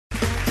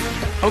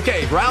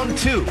Okay, round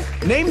two.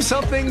 Name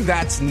something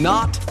that's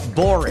not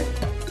boring.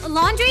 A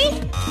laundry?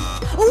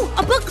 Ooh,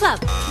 a book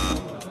club.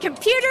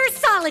 Computer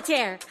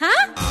solitaire,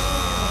 huh?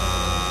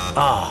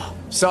 Ah,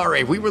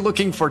 sorry, we were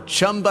looking for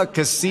Chumba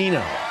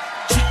Casino.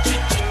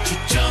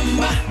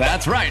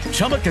 That's right,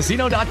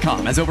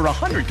 ChumbaCasino.com has over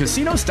 100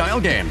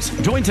 casino-style games.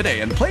 Join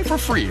today and play for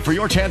free for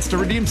your chance to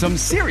redeem some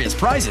serious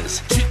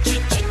prizes.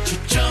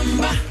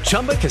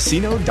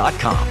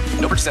 ChumbaCasino.com.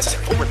 No purchase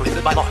necessary. Void where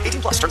prohibited by law.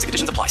 18 plus. Terms and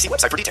conditions apply. See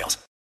website for details.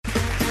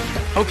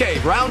 Okay,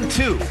 round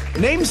two.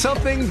 Name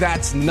something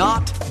that's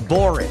not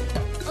boring.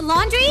 A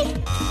laundry?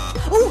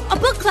 Ooh, a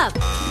book club.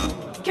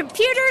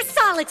 Computer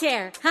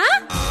solitaire,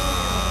 huh?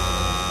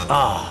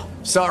 Ah,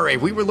 sorry,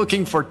 we were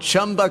looking for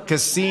Chumba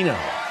Casino.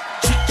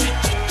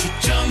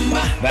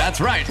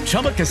 That's right,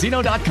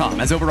 ChumbaCasino.com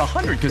has over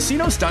 100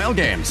 casino-style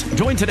games.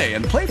 Join today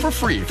and play for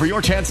free for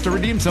your chance to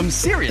redeem some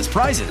serious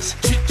prizes.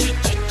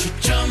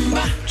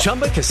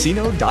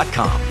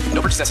 ChumbaCasino.com.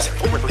 No purchase necessary.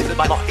 Void where prohibited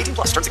by law. 18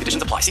 plus. Terms and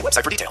conditions apply. See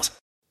website for details.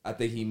 I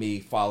think he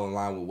may fall in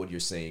line with what you're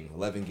saying.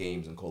 11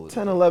 games and call it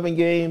 10, 11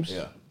 games.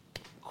 Yeah.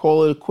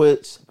 Call it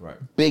quits. Right.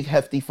 Big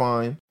hefty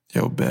fine.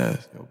 Yo,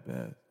 Beth.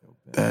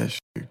 That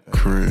shit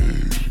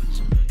crazy.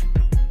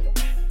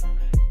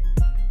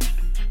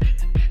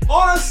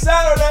 On a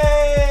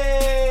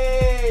Saturday,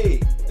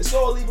 it's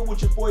All Even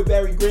with your boy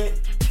Barry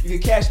Grant. You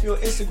can catch me on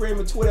Instagram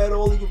and Twitter at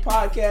All Even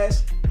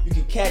Podcast. You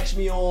can catch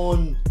me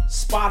on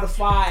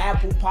Spotify,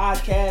 Apple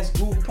Podcasts,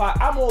 Google Pod.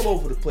 I'm all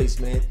over the place,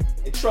 man.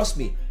 And trust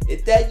me,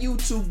 hit that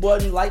YouTube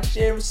button, like,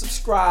 share, and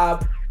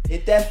subscribe.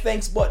 Hit that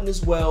thanks button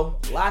as well.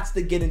 Lots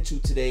to get into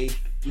today.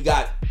 We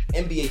got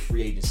NBA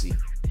free agency.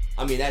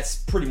 I mean, that's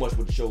pretty much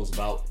what the show is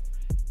about.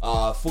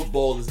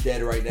 Football is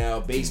dead right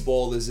now.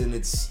 Baseball is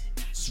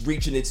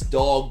reaching its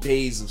dog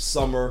days of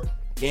summer.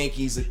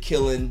 Yankees are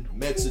killing.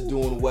 Mets are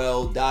doing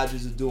well.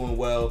 Dodgers are doing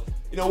well.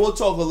 You know, we'll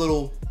talk a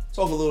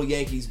little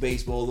Yankees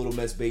baseball, a little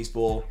Mets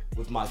baseball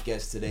with my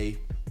guest today.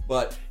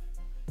 But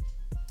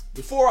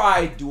before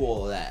I do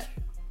all of that,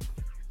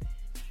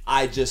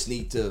 I just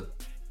need to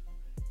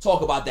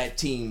talk about that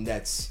team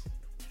that's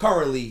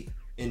currently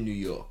in New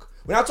York.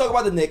 When I talk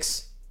about the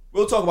Knicks,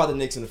 we'll talk about the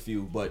Knicks in a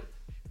few, but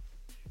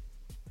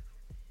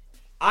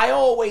I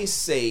always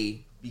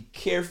say be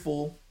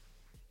careful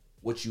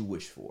what you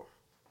wish for.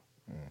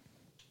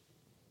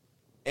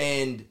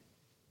 And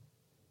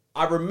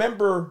I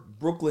remember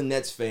Brooklyn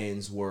Nets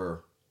fans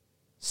were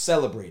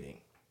celebrating.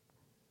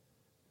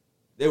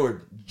 They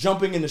were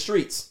jumping in the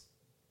streets.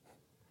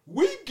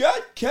 We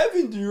got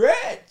Kevin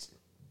Durant.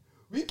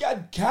 We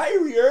got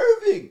Kyrie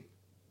Irving.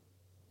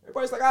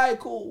 Everybody's like, all right,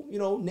 cool. You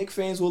know, Knicks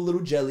fans were a little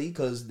jelly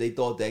because they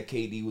thought that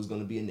KD was going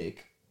to be a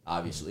Knick,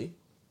 obviously.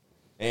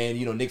 And,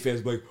 you know, Knicks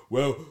fans were like,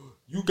 well,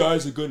 you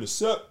guys are going to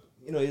suck.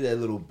 You know, that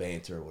little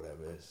banter or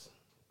whatever it is.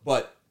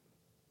 But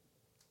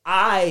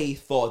I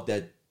thought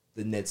that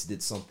the Nets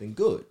did something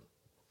good.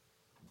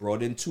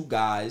 Brought in two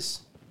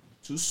guys,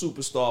 two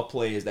superstar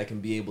players that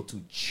can be able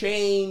to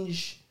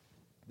change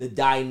the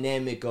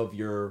dynamic of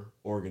your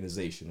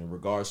organization in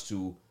regards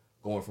to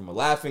going from a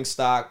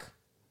laughingstock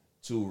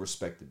to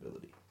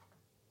respectability.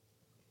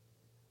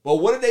 But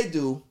what did they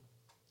do?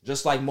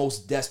 Just like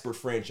most desperate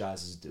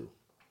franchises do.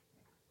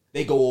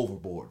 They go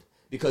overboard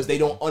because they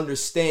don't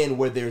understand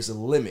where there's a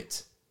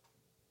limit.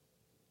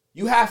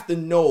 You have to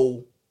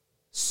know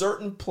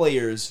certain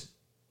players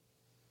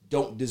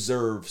don't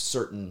deserve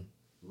certain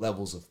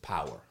levels of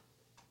power.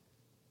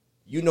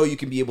 You know you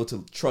can be able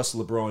to trust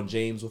LeBron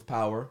James with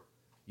power.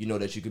 You know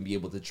that you can be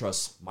able to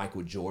trust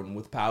Michael Jordan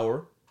with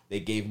power. They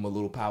gave him a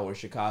little power in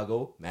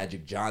Chicago.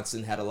 Magic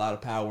Johnson had a lot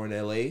of power in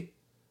LA.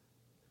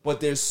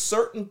 But there's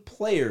certain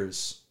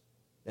players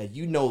that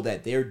you know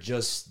that they're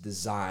just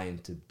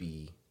designed to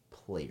be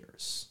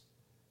players.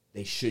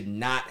 They should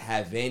not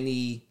have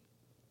any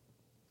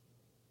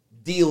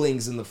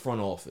dealings in the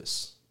front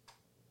office.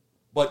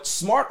 But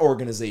smart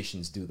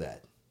organizations do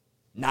that,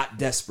 not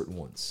desperate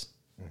ones.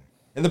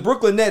 And the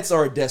Brooklyn Nets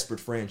are a desperate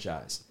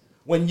franchise.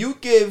 When you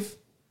give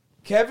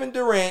Kevin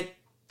Durant,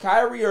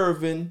 Kyrie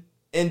Irving,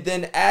 and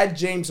then add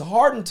James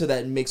Harden to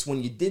that mix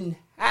when you didn't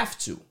have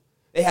to.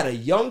 They had a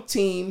young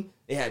team.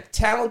 They had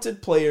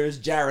talented players,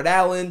 Jared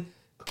Allen,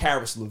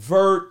 Karis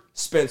LeVert,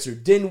 Spencer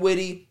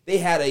Dinwiddie. They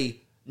had a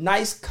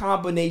nice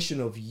combination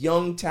of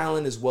young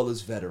talent as well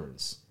as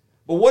veterans.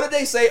 But what did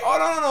they say?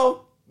 Oh,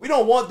 no. We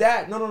don't want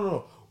that.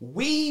 No.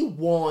 We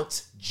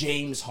want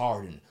James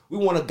Harden. We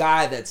want a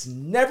guy that's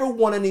never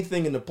won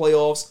anything in the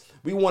playoffs.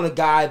 We want a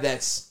guy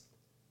that's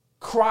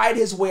cried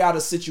his way out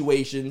of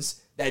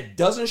situations, that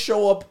doesn't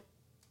show up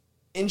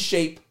in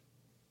shape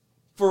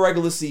for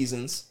regular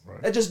seasons,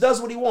 right, that just does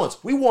what he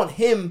wants. We want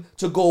him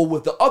to go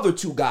with the other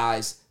two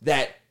guys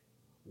that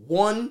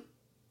one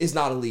is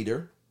not a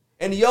leader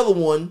and the other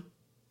one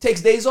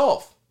takes days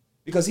off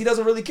because he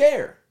doesn't really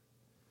care.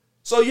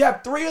 So you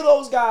have three of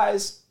those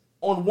guys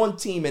on one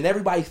team and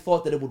everybody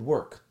thought that it would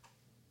work.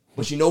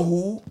 But you know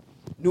who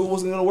knew it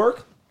wasn't going to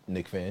work?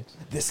 Knicks fans.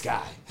 This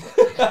guy.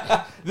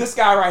 This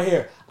guy right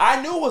here.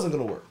 I knew it wasn't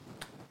going to work.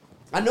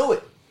 I knew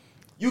it.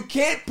 You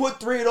can't put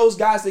three of those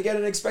guys together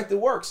and expect it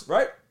works,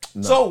 right?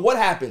 So what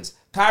happens?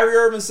 Kyrie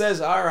Irving says,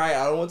 all right,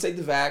 I don't want to take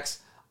the vax.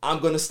 I'm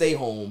going to stay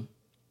home.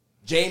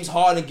 James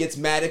Harden gets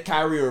mad at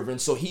Kyrie Irving,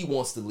 so he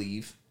wants to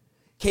leave.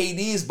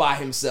 KD is by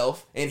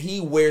himself, and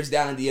he wears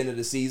down at the end of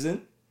the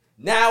season.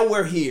 Now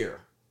we're here.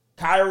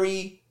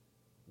 Kyrie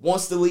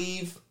wants to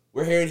leave.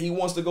 We're hearing he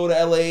wants to go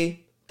to LA.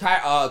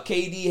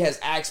 KD has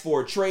asked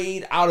for a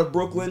trade out of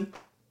Brooklyn,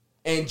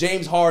 and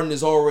James Harden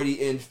is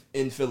already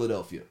in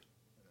Philadelphia.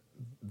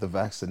 The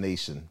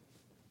vaccination,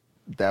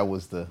 that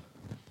was the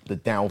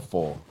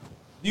downfall.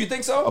 Do you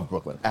think so? Of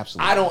Brooklyn,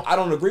 absolutely. I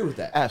don't agree with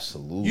that.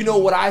 Absolutely. You know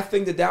what I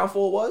think the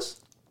downfall was?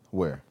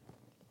 Where?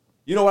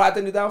 You know what I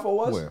think the downfall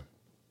was? Where?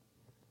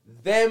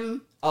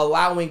 Them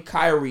allowing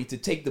Kyrie to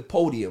take the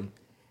podium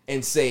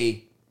and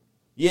say,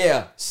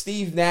 yeah,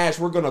 Steve Nash,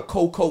 we're gonna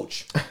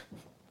co-coach.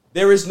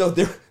 There is no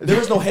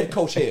head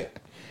coach here.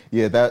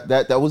 Yeah,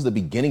 that was the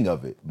beginning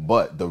of it.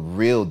 But the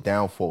real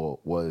downfall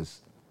was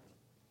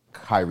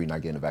Kyrie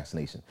not getting a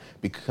vaccination.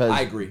 Because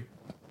I agree.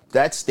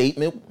 That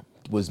statement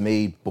was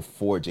made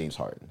before James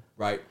Harden.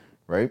 Right.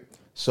 Right?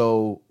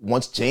 So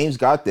once James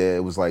got there,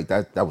 it was like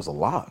that was a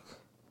lock.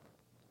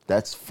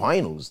 That's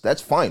finals.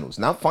 That's finals.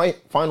 Not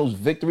finals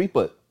victory,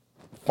 but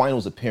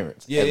finals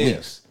appearance. Yeah, at yeah.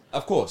 least.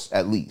 Of course.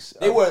 At least.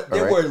 They were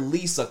right? at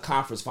least a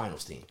conference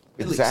finals team.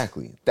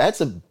 Exactly. That's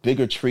a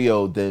bigger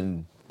trio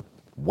than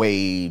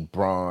Wade,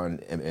 Braun,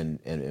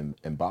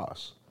 and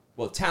Boss.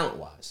 Well,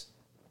 talent-wise.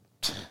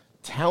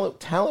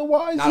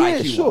 Talent-wise, Not yeah,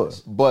 IQ sure. wise.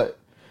 But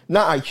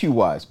not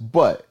IQ-wise,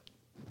 but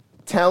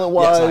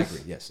talent-wise. Yes, I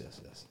agree. Yes.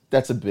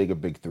 That's a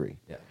big three.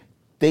 Yeah.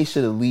 They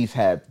should at least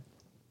have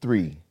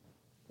 3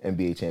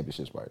 NBA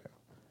championships right now.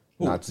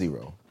 Who? Not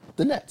 0.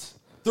 The Nets.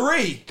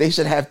 3. They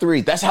should have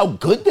 3. That's how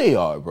good they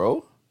are,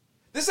 bro.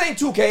 This ain't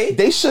 2K.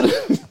 They should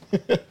have.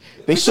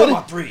 talking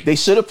about 3. They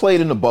should have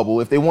played in the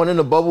bubble. If they weren't in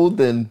the bubble,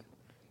 then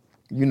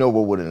you know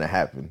what wouldn't have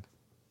happened.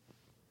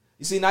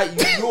 You see, now you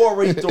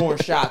already throwing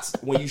shots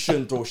when you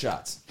shouldn't throw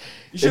shots.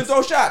 You shouldn't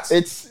throw shots.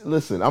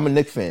 Listen, I'm a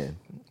Knicks fan.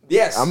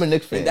 Yes. I'm a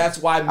Knicks fan. And that's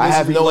why I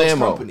have misery no loves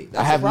ammo. company. That's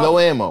I have the no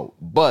problem. ammo.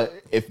 But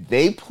if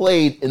they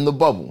played in the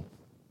bubble,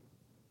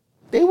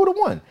 they would have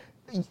won.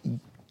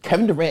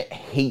 Kevin Durant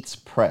hates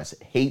press,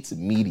 hates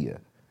media.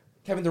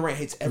 Kevin Durant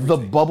hates The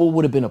everything. bubble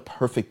would have been a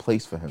perfect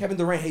place for him. Kevin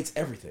Durant hates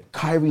everything.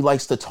 Kyrie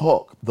likes to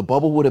talk. The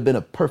bubble would have been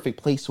a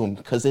perfect place for him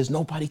because there's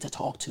nobody to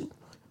talk to.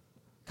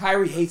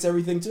 Kyrie hates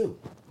everything too.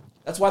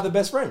 That's why they're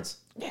best friends.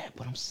 Yeah,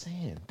 but I'm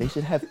saying they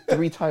should have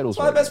 3 titles. That's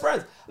why they're best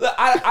friends. Look,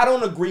 I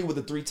don't agree with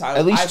the 3 titles.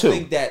 At least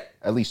 2.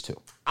 At least 2.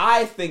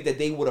 I think that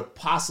they would have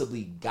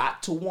possibly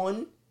got to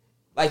 1.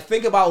 Like,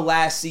 think about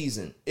last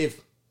season.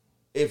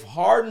 If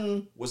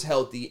Harden was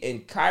healthy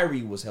and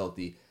Kyrie was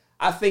healthy,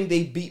 I think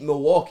they beat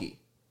Milwaukee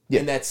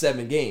in that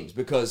 7 games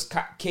because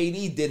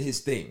KD did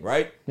his thing,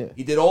 right? Yeah.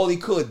 He did all he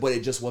could, but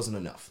it just wasn't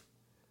enough.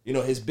 You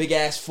know, his big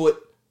ass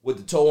foot with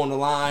the toe on the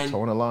line.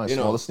 Toe on the line, you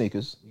know, smaller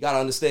sneakers. You gotta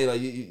understand,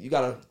 like you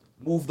gotta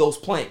move those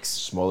planks.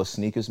 Smaller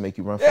sneakers make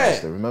you run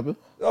faster, remember?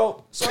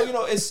 So you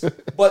know, it's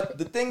but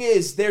the thing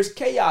is there's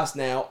chaos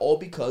now, all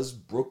because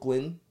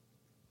Brooklyn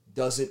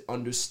doesn't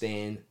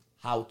understand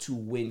how to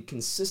win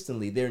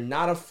consistently. They're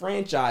not a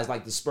franchise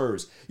like the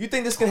Spurs. You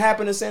think this can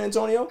happen in San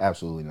Antonio?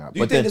 Absolutely not.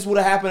 Do you think this would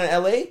have happened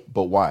in LA?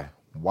 But why?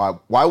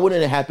 Why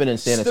wouldn't it happen in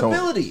San Antonio?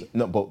 Stability.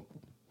 No,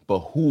 but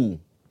who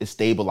is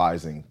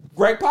stabilizing?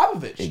 Greg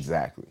Popovich.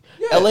 Exactly.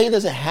 Yeah. LA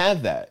doesn't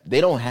have that.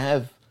 They don't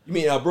have You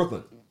mean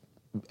Brooklyn?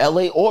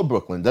 LA or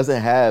Brooklyn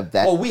doesn't have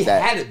that. Well, we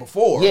had it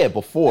before. Yeah,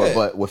 before, Yeah.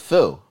 but with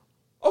Phil,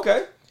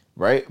 Okay.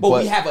 right? But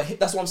we have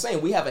that's what I'm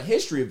saying. We have a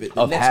history of it.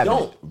 The of Nets having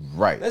don't. it.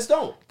 Right. Nets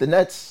don't. The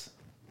Nets,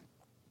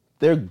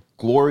 their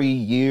glory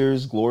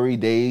years, glory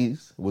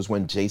days was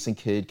when Jason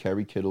Kidd,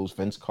 Kerry Kittles,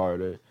 Vince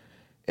Carter,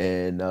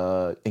 and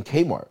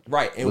Kmart.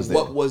 Right. And was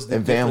what there. was the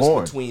And Van difference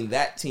Horn. between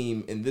that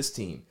team and this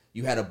team?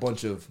 You had a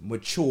bunch of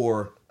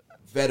mature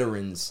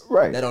veterans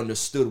Right. that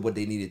understood what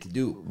they needed to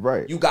do.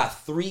 Right. You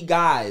got 3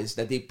 guys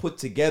that they put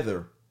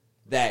together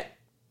that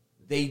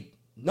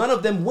none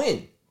of them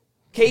win.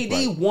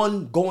 KD Right.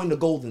 won going to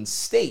Golden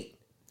State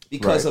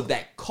because Right. of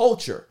that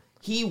culture.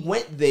 He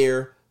went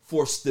there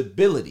for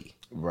stability.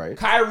 Right.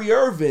 Kyrie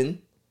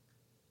Irving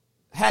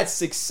had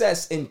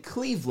success in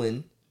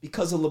Cleveland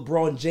because of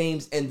LeBron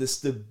James and the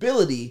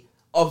stability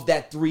of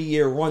that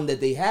 3-year run that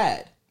they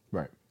had.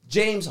 Right.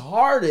 James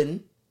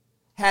Harden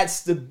had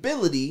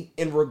stability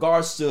in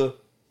regards to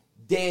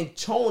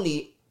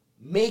D'Antoni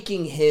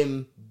making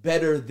him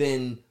better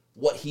than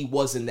what he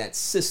was in that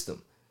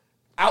system.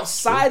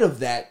 Outside of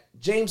that,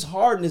 James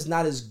Harden is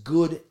not as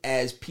good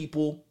as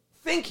people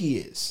think he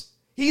is.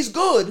 He's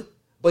good,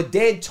 but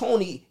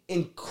D'Antoni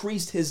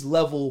increased his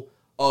level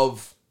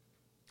of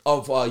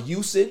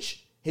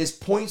usage. His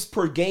points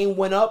per game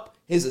went up.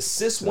 His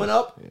assists went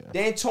up. Yeah.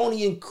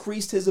 D'Antoni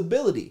increased his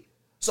ability.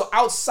 So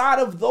outside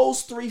of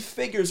those 3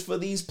 figures for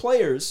these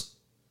players,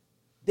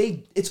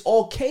 it's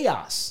all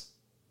chaos.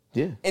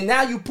 Yeah. And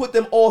now you put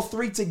them all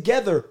 3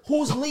 together.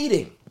 Who's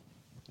leading?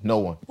 No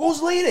one.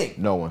 Who's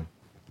leading? No one.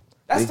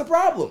 That's the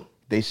problem.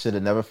 They should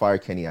have never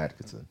fired Kenny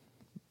Atkinson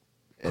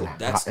and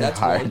That's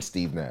hired one.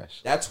 Steve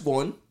Nash. That's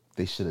one.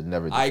 They should have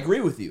never done I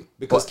agree with you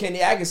because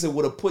Kenny Atkinson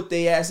would have put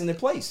their ass in their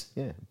place.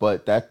 Yeah,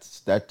 but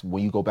that's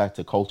when you go back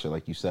to culture,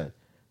 like you said.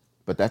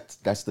 But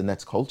that's the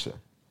Nets culture.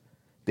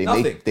 They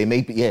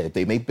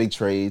make big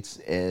trades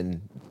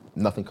and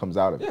nothing comes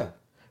out of it. Yeah.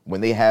 When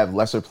they have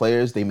lesser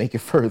players, they make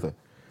it further.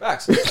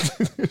 Facts.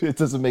 It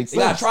doesn't make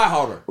sense. They gotta try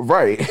harder.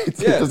 Right. It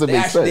doesn't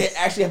make sense. They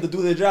actually have to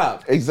do their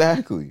job.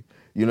 Exactly.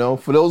 You know,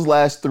 for those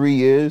last 3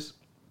 years,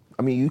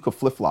 I mean, you could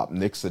flip-flop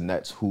Knicks and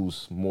Nets.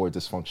 Who's more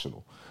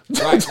dysfunctional?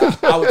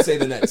 Right. I would say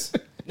the Nets.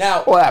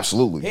 Now, oh,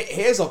 absolutely.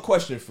 Here's a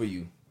question for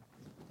you,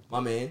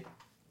 my man.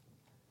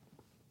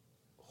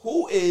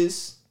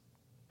 Who's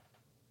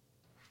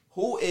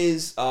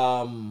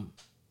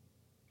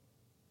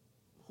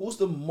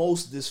the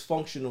most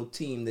dysfunctional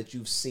team that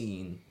you've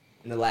seen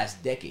in the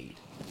last decade?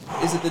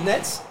 Is it the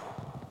Nets?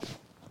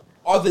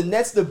 Are the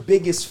Nets the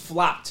biggest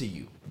flop to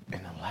you?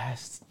 In the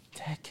last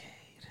decade?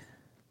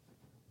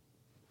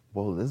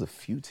 Well, there's a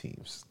few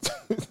teams.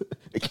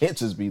 It can't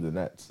just be the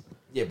Nets.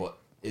 Yeah, but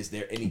is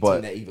there any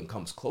team that even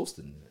comes close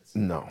to the Nets?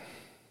 No,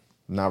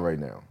 not right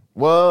now.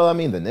 Well, I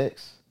mean, the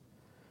Knicks.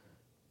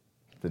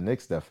 The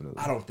Knicks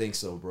definitely. I don't think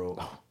so, bro.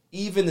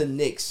 Even the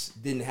Knicks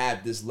didn't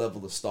have this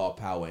level of star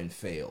power and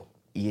fail.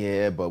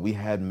 Yeah, but we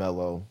had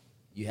Melo.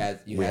 You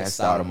had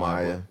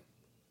Stoudemire.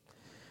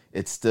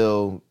 It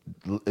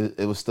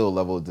was still a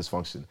level of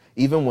dysfunction.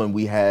 Even when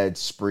we had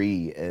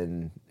Spree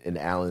and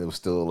Allen, it was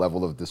still a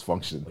level of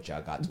dysfunction. But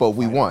y'all got to But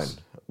we won.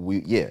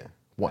 Once.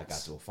 Y'all got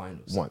to a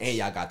finals. Once. And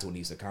y'all got to an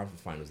Eastern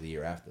Conference Finals the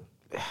year after.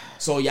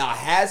 So y'all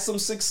had some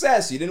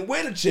success. You didn't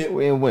win a chip.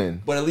 We didn't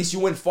win. But at least you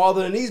went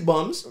farther than these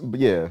bums.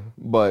 Yeah,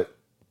 but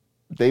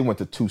they went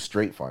to 2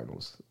 straight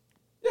finals.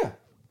 Yeah.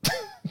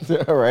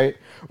 All right.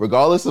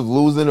 Regardless of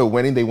losing or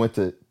winning, they went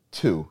to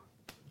 2.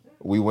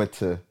 We went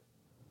to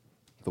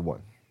the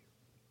 1.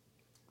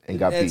 And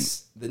got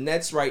beat. The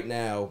Nets right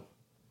now,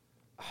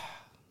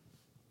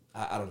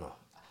 I don't know.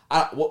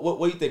 What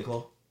do you think,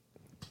 Cole?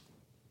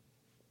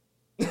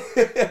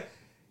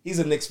 He's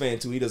a Knicks fan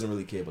too. He doesn't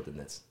really care about the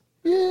Nets.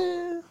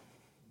 Yeah.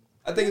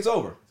 I think it's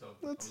over.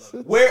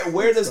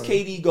 Where does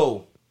KD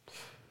go?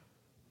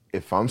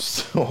 If I'm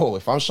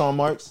Sean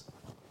Marks,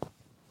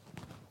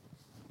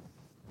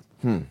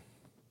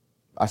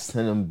 I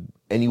send him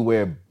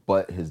anywhere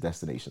but his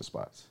destination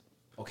spots.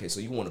 Okay, so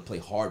you want to play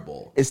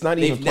hardball. It's not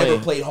even They've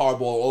never played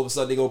hardball. All of a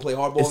sudden, they're going to play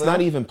hardball It's now?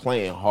 not even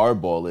playing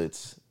hardball.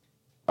 It's,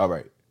 all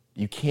right,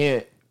 you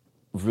can't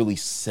really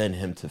send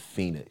him to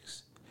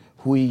Phoenix.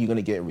 Who are you going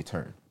to get in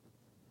return?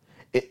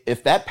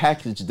 If that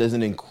package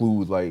doesn't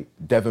include, like,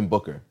 Devin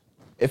Booker,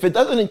 if it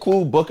doesn't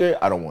include Booker,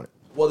 I don't want it.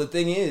 Well, the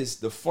thing is,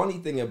 the funny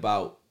thing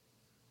about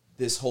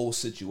this whole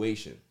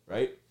situation,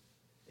 right,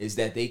 is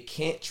that they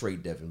can't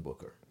trade Devin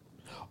Booker.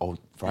 Oh,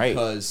 right.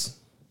 Because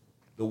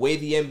the way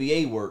the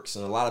NBA works,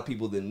 and a lot of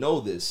people didn't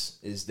know this,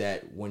 is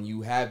that when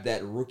you have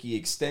that rookie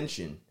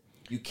extension,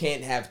 you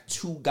can't have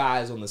 2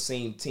 guys on the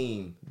same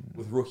team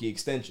with rookie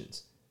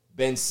extensions.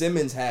 Ben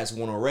Simmons has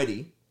one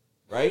already,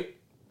 right?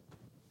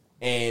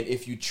 And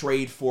if you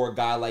trade for a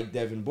guy like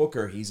Devin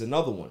Booker, he's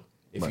another one.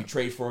 If you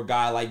trade for a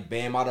guy like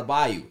Bam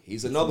Adebayo,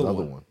 he's another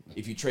one.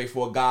 If you trade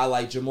for a guy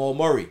like Jamal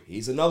Murray,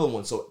 he's another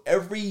one. So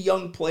every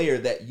young player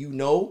that you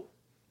know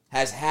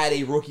has had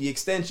a rookie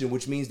extension,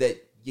 which means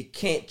that you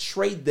can't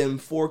trade them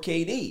for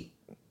KD.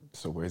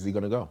 So where's he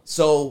going to go?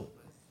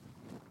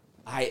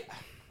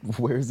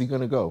 Where is he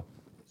going to go?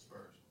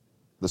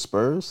 The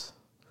Spurs?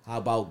 How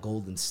about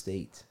Golden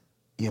State?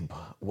 Yeah,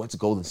 but what's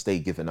Golden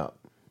State giving up?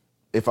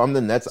 If I'm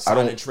the Nets,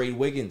 Sign and trade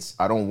Wiggins.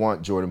 I don't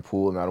want Jordan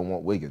Poole and I don't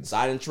want Wiggins.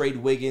 Sign and trade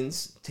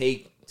Wiggins.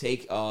 Take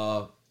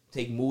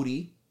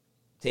Moody.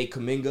 Take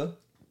Kuminga.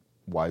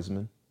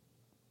 Wiseman.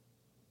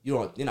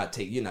 You're not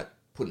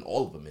putting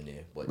all of them in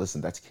there. But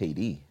listen, that's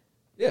KD.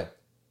 Yeah.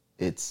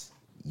 It's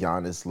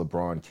Giannis,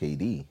 LeBron,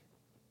 KD,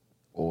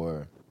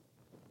 or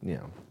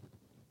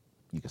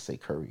you could say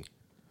Curry.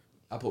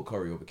 I put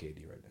Curry over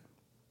KD right now.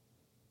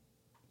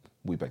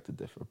 We beg to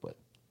differ, but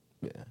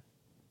yeah.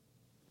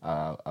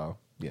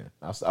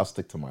 I'll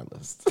stick to my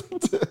list.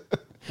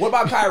 What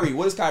about Kyrie?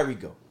 Where does Kyrie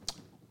go?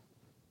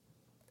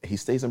 He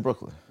stays in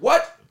Brooklyn.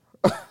 What?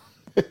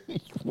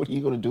 What are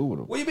you gonna do with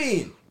him? What do you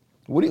mean?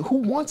 Who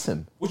wants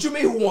him? What you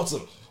mean? Who wants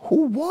him?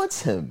 Who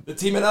wants him? The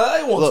team in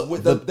LA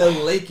wants him. The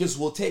Lakers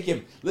will take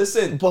him.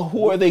 Listen. But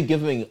who are they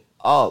giving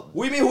up?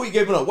 What do you mean? Who are you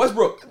giving up?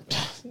 Westbrook.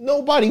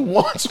 Nobody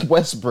wants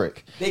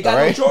Westbrook. They got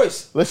no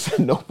choice.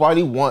 Listen,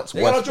 nobody wants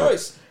Westbrook. They got no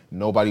choice.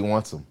 Nobody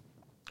wants him.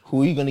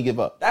 Who are you gonna give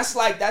up? That's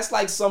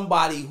like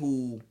somebody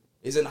who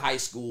is in high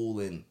school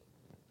and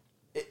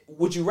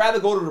would you rather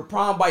go to the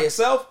prom by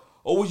yourself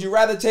or would you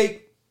rather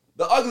take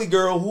the ugly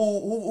girl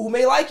who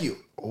may like you?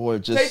 Or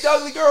just take the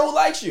ugly girl who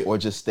likes you. Or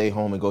just stay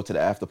home and go to the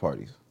after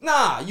parties.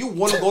 Nah, you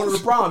want to go to the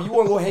prom. You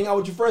want to go hang out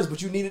with your friends,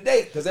 but you need a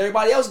date because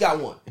everybody else got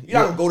one. You're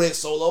not going to go there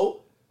solo.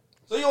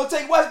 So you want to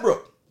take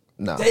Westbrook.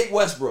 No. Take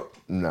Westbrook.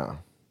 No.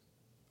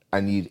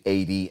 I need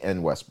AD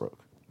and Westbrook.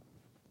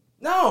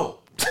 No.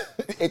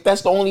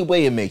 That's the only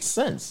way it makes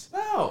sense.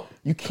 No.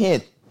 You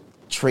can't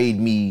trade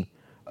me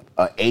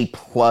a A+.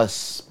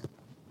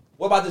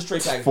 What about this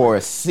trade package? For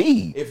a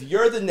C. If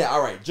you're the Nets,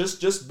 all right,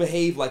 just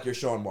behave like you're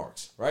Sean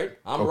Marks, right?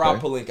 I'm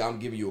Rob Pelinka. I'm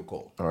giving you a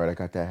call. All right, I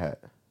got that hat.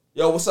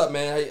 Yo, what's up,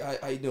 man?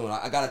 How you doing?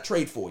 I got a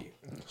trade for you.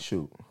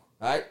 Shoot.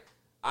 All right?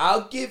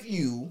 I'll give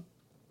you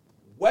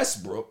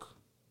Westbrook,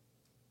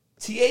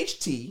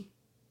 THT,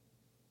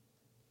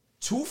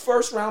 2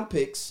 first-round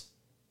picks.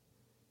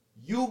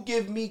 You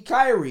give me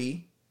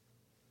Kyrie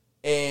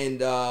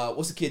and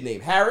what's the kid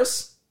name?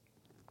 Harris.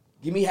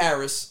 Give me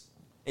Harris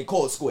and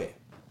call it square.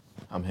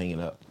 I'm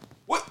hanging up.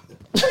 What?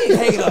 What are you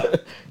hanging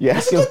up?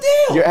 That's a good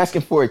deal. You're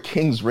asking for a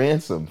king's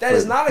ransom. That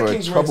is not a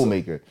king's ransom.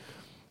 Troublemaker.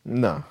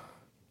 No.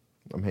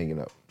 I'm hanging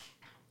up.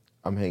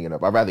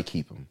 I'd rather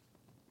keep him.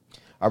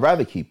 I'd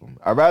rather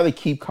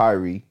keep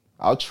Kyrie.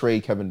 I'll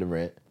trade Kevin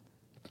Durant,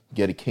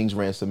 get a king's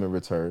ransom in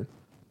return,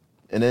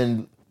 and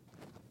then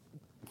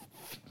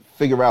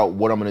figure out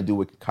what I'm going to do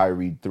with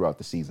Kyrie throughout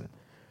the season.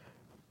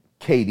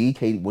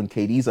 KD, when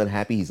KD's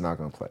unhappy, he's not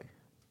going to play.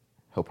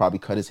 He'll probably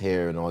cut his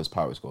hair and all his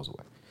powers goes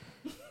away.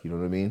 You know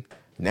what I mean?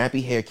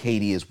 Nappy hair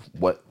KD is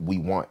what we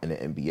want in the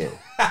NBA.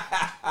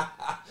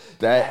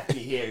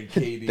 Nappy hair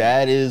KD.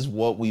 That is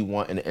what we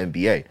want in the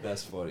NBA.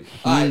 That's funny.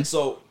 All right,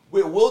 so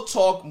we'll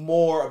talk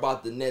more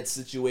about the Nets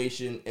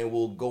situation, and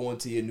we'll go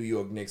into your New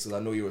York Knicks, because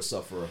I know you're a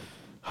sufferer,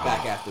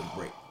 back after the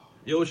break.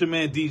 Yo, it's your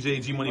man DJ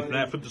G Money from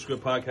that Flip the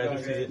Script podcast.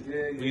 You see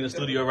it? We in the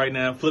studio right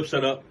now. Flip,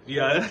 shut up.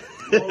 Yeah.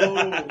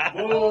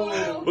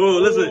 Whoa,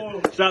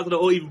 listen. Shout out to the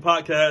All Even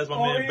podcast. My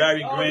man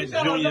Barry Grant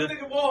Jr.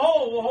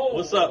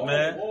 What's up,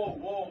 man?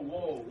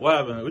 What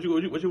happened? What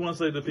you want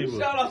to say to the people?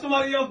 Shout out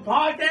somebody else's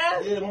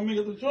podcast? Yeah, my man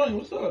got the joint.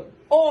 What's up?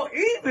 All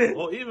Even.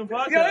 All Even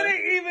podcast. Yo, it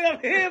ain't even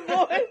up here,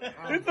 boy.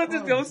 We put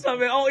this. Yo, what's up,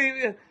 man? All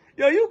Even.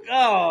 Yo, you.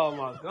 Oh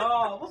my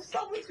God. What's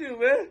up with you,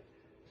 man?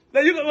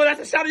 Now you. Well, that's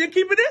a shout out. You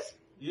keeping this?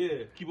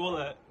 Yeah, keep all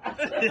that.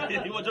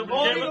 You want to jump in the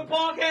All camera? Even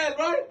podcast,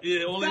 right?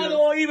 Yeah, All Shout out Even. to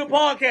All Even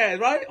podcast,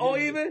 right? All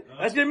Even.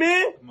 That's your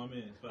man. My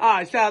man. All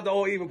right, shout out to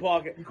All Even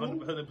podcast. You cool?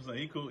 100%.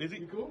 He cool. Is he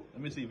cool?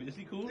 Let me see. Is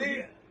he cool?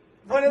 G.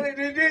 What is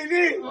it,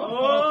 G?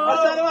 I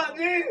shout him out,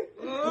 G.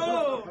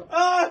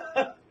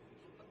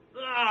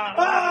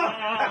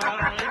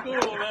 He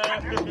cool,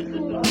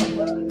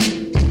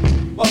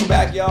 man. Welcome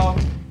back, y'all.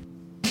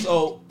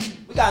 So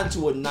we got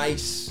into a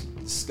nice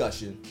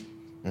discussion,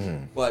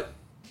 but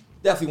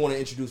definitely want to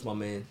introduce my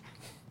man.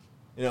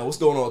 You know, what's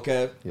going on,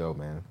 Kev? Yo,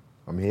 man.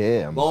 I'm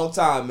here. Long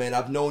time, man.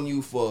 I've known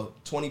you for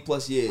 20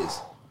 plus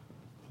years.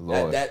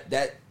 Lord.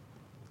 That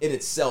in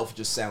itself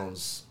just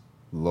sounds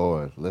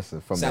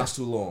Listen. sounds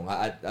too long.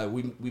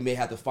 We may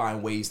have to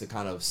find ways to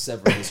kind of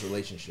sever this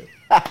relationship.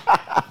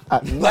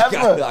 Never.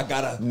 I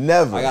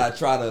gotta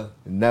try to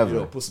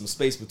put some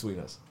space between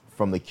us.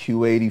 From the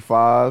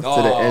Q85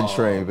 to the N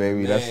train,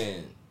 baby. Man.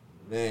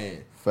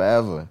 That's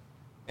forever.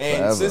 And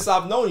Forever. since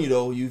I've known you,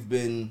 though, you've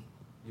been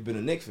a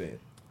Knicks fan.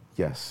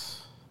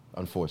 Yes,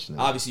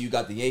 unfortunately. Obviously, you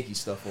got the Yankee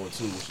stuff on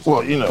too. Which is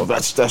Well, you know,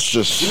 that's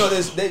just. You know,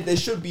 there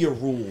should be a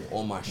rule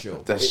on my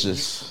show.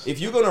 If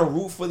you're gonna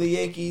root for the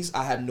Yankees,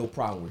 I have no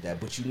problem with that.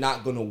 But you're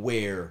not gonna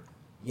wear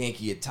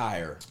Yankee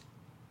attire.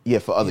 Yeah,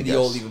 for other in guests.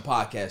 the Old Even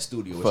podcast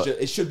studio.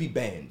 It should be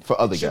banned. For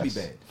other it should guests.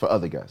 be banned. For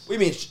other guests. What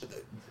do you mean?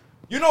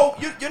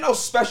 You're no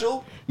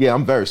special. Yeah,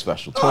 I'm very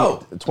special.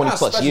 20 not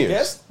plus special years.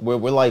 guest. We're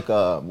like,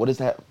 what is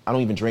that? I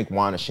don't even drink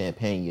wine or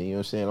champagne. You know what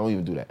I'm saying? I don't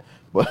even do that.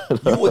 But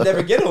You would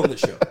never get on the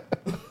show.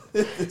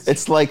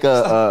 it's like you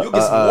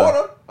get some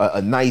water.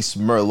 A nice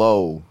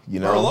Merlot, you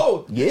know?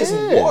 Merlot. You get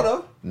some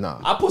water.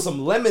 No. I put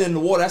some lemon in the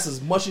water. That's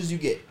as much as you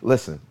get.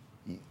 Listen,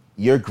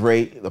 you're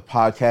great. The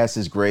podcast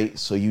is great.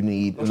 So you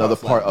need another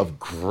part of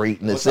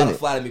greatness in Don't try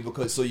to it.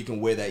 flatter me so you can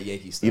wear that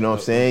Yankee stuff. You know what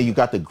I'm saying? You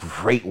got the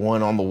great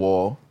one on the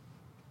wall.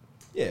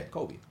 Yeah,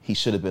 Kobe. He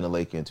should have been a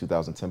Laker in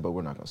 2010, but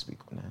we're not going to speak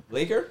on that.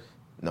 Laker?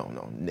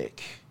 No,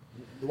 Nick.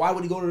 Why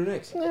would he go to the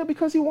Knicks? Yeah,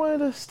 because he wanted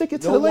to stick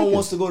it to No the Lakers. one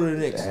wants to go to the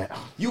Knicks. Yeah.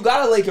 You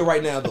got a Laker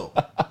right now, though.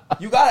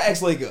 You got an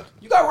ex-Laker.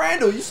 You got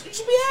Randall. You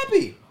should be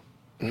happy.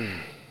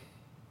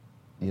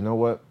 You know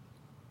what?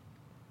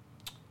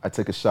 I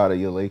took a shot at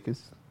your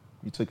Lakers.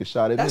 You took a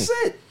shot at me. That's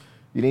it.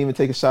 You didn't even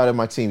take a shot at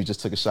my team. You just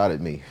took a shot at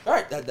me. All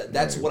right,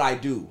 that's what I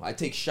do. I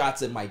take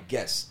shots at my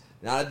guests,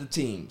 not at the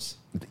teams.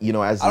 You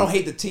know, I don't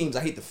hate the teams.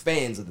 I hate the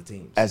fans of the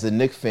teams. As a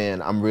Knicks fan,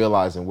 I'm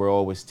realizing we're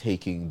always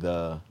taking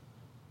the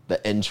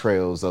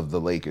entrails of the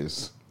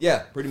Lakers. Yeah,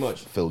 pretty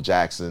much. Phil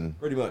Jackson.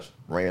 Pretty much.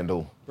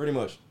 Randall. Pretty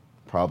much.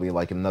 Probably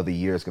like another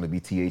year it's going to be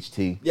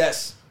THT.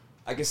 Yes.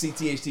 I can see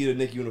THT in a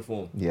Knicks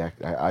uniform. Yeah,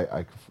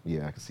 I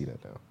can see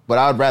that now. But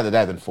I would rather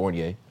that than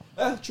Fournier.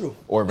 True.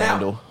 Or Now,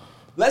 Randall.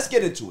 Let's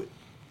get into it.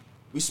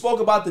 We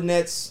spoke about the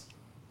Nets.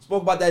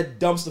 Spoke about that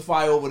dumpster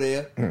fire over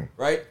there,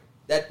 right?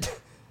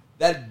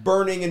 That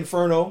burning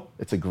inferno,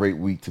 It's a great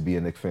week to be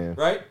a Knicks fan.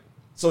 right?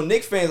 So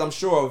Knicks fans, I'm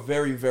sure, are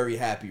very, very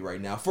happy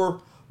right now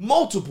for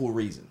multiple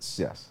reasons.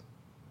 Yes.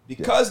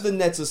 Because the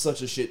Nets are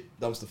such a shit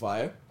dumpster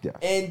fire. Yes.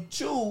 And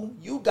two,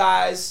 you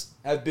guys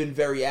have been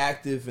very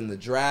active in the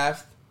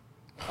draft.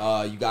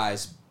 You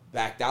guys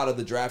backed out of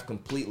the draft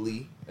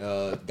completely.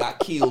 Got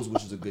Keels,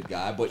 which is a good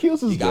guy, but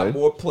Keels is you got good.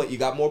 more you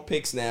got more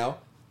picks now.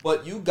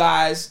 But you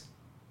guys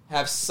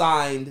have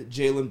signed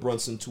Jalen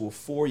Brunson to a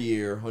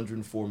 4-year,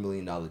 $104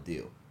 million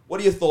deal. What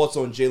are your thoughts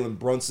on Jalen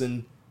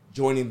Brunson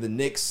joining the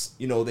Knicks?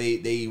 You know,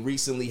 they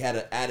recently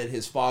had added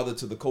his father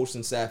to the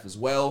coaching staff as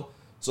well.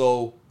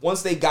 So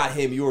once they got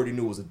him, you already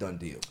knew it was a done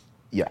deal.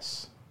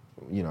 Yes.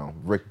 You know,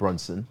 Rick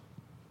Brunson,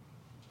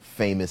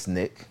 famous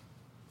Nick.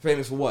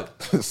 Famous for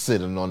what?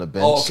 Sitting on the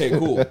bench. Oh, okay,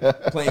 cool.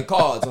 Playing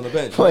cards on the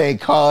bench. Playing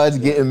cards,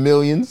 getting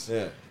millions.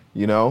 Yeah.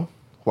 You know,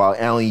 while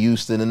Allen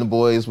Houston and the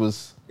boys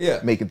was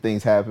Yeah. making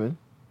things happen.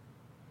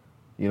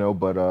 You know,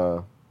 but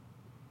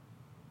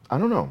I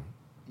don't know.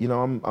 You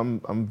know,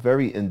 I'm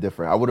very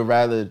indifferent. I would have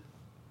rather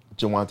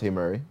Javonte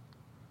Murray.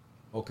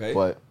 Okay.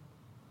 But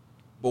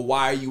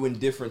why are you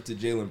indifferent to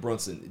Jalen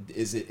Brunson?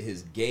 Is it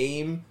his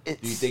game? Do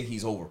you think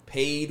he's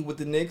overpaid with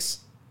the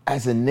Knicks?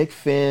 As a Knicks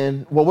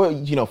fan, well,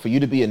 you know, for you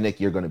to be a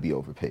Knick, you're going to be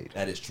overpaid.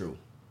 That is true.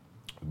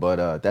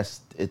 But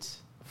it's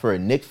for a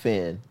Knicks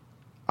fan,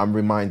 I'm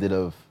reminded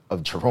of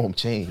Jerome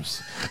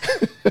James.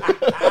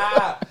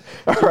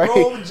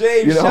 Jerome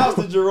James, You know? shouts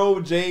to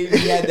Jerome James.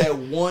 He had that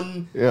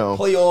one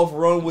playoff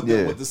run with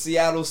the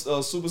Seattle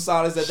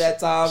Supersonics at that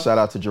time. Shout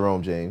out to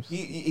Jerome James.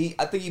 He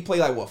I think he played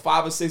like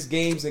 5 or 6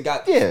 games and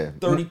got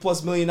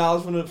 $30+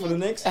 million for the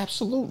Knicks.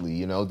 Absolutely,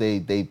 you know they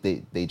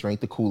drank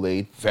the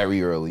Kool-Aid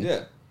very early.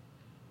 Yeah,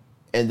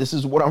 and this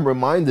is what I'm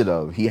reminded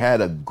of. He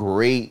had a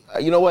great,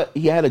 you know what?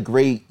 He had a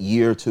great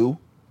year too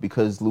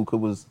because Luka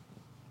was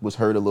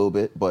hurt a little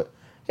bit, but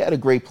he had a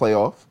great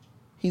playoff.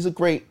 He's a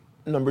great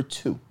number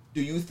 2.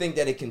 Do you think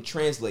that it can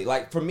translate?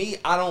 Like, for me,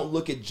 I don't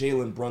look at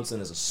Jalen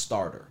Brunson as a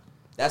starter.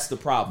 That's the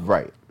problem.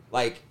 Right.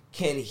 Like,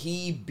 can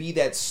he be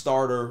that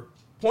starter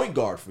point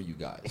guard for you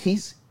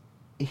guys?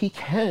 He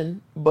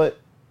can, but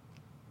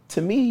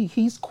to me,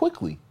 he's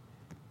quickly.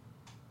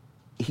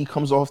 He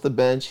comes off the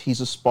bench.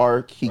 He's a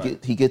spark. He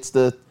gets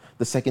the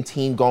second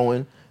team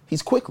going.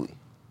 He's quickly.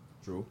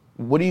 True.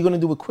 What are you going to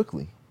do with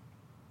quickly?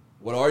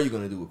 What are you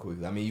going to do with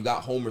quickly? I mean, you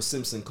got Homer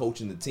Simpson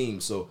coaching the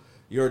team, so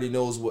you already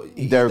knows what.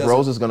 Derrick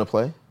Rose is going to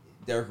play.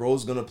 Derrick Rose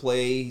is going to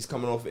play. He's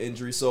coming off an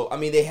injury. So, I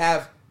mean,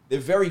 they're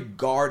very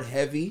guard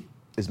heavy.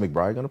 Is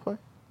McBride going to play?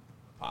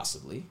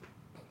 Possibly.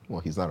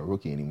 Well, he's not a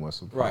rookie anymore.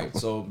 So right.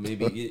 So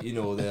maybe, you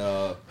know,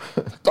 the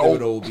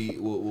Thibodeau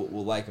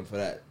will like him for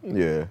that.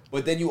 Yeah.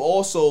 But then you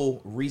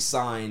also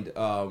re-signed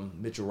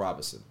Mitchell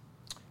Robinson.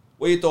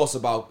 What are your thoughts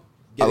about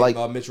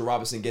getting Mitchell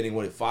Robinson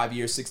getting, 5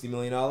 years, $60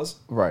 million?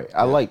 Right.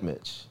 I like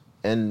Mitch.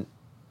 And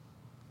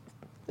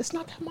it's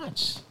not that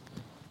much.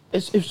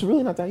 It's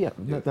really not that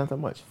not that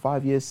much.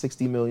 5 years,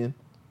 $60 million.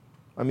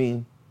 I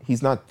mean,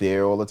 he's not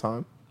there all the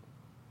time.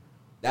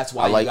 That's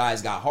why you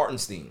guys got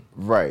Hartenstein.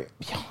 Right.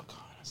 Oh, God,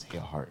 I say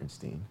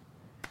Hartenstein.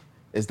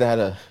 Is that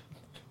a...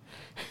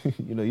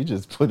 you know, you're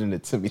just putting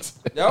it to me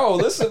today. Yo,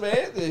 listen,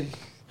 man.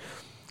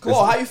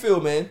 Claw, how you feel,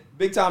 man?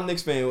 Big time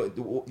Knicks fan.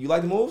 You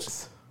like the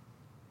moves?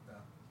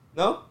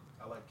 No?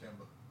 I like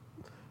Kemba.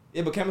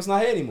 Yeah, but Kemba's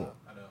not here anymore.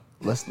 I know.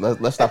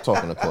 Let's stop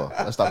talking to Claw.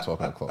 Let's stop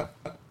talking to Claw.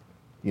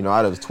 You know,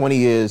 out of 20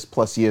 years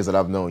plus years that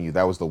I've known you,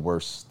 that was the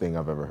worst thing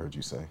I've ever heard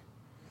you say.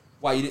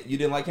 Why, you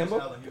didn't like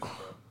Kemba? You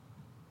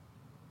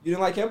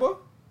didn't like Kemba?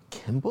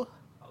 Kemba?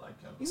 I like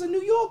Kemba. He's a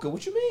New Yorker.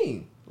 What you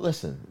mean?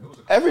 Listen,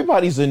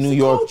 everybody's a New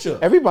York. culture.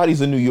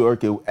 Everybody's a New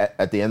Yorker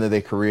at the end of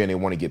their career, and they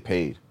want to get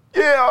paid.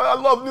 Yeah, I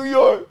love New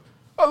York.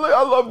 I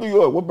love New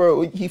York. Well,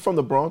 bro, he from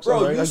the Bronx.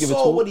 Bro, right? you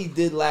saw what he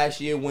did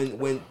last year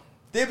when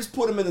Thibs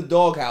put him in the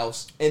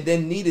doghouse and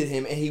then needed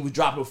him, and he was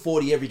dropping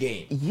 40 every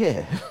game.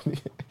 Yeah.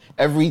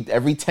 every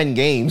 10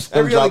 games.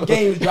 Every other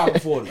game, he's dropping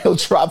 40. He'll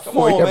drop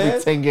 40 on, every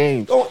man. 10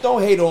 games.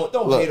 Don't hate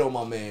on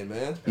my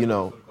man. You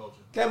know,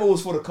 Kemba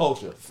was for the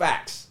culture.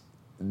 Facts.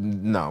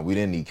 No, we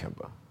didn't need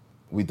Kemba.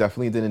 We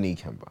definitely didn't need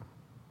Kemba.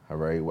 All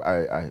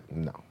right,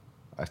 no.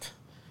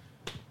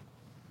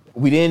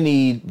 We didn't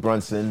need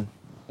Brunson.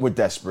 We're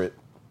desperate,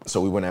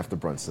 so we went after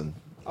Brunson.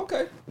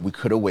 Okay. We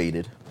could have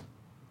waited.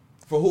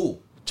 For who?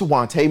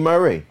 Javonte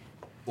Murray.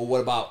 But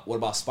what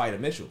about Spider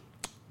Mitchell?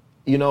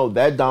 You know,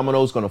 that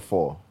domino's gonna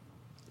fall.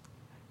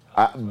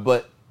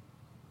 But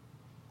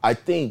I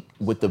think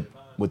with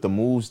the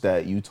moves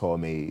that Utah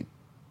made,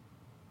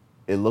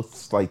 it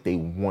looks like they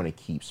want to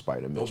keep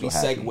Spider Mitchell. Don't be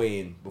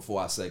segueing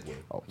before I segue.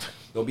 Oh.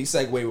 Don't be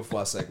segueing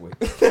before I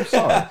segue.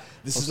 Sorry.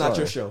 This is not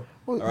your show.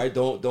 All right,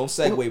 don't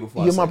segue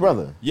before You're I segue. my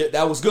brother. Yeah,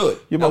 that was good.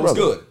 You're my that was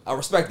brother. good. I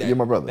respect that. You're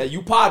my brother. Now,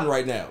 you podding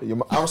right now.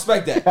 I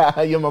respect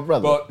that. You're my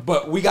brother.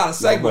 But we gotta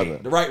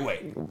segue the right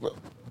way.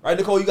 Right,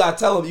 Nicole, you gotta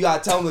tell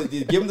him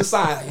give him the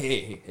sign.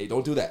 Hey,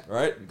 don't do that. All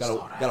right? You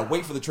gotta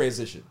wait for the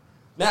transition.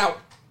 Now,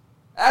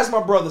 as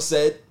my brother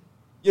said,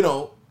 you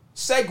know,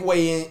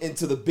 segue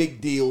into the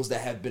big deals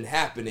that have been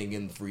happening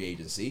in free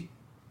agency.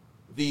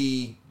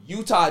 The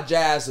Utah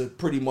Jazz are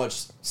pretty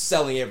much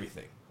selling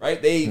everything, right?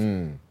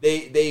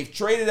 They've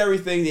traded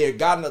everything. They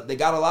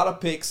got a lot of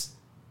picks.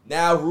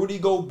 Now Rudy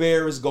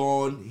Gobert is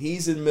gone.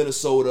 He's in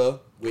Minnesota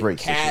with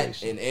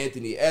Cat and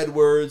Anthony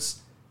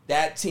Edwards.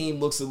 That team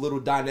looks a little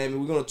dynamic.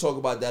 We're going to talk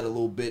about that a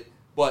little bit.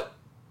 But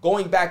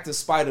going back to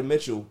Spider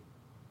Mitchell,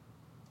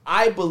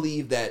 I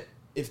believe that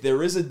if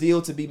there is a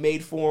deal to be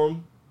made for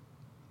him,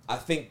 I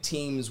think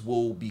teams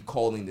will be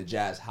calling the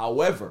Jazz.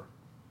 However,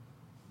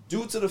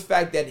 due to the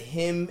fact that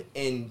him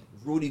and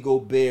Rudy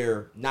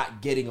Gobert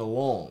not getting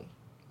along,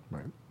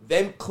 Right.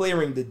 them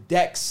clearing the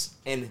decks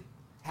and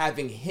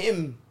having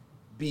him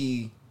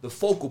be the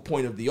focal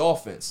point of the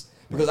offense.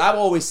 Because I've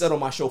always said on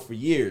my show for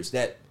years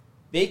that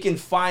they can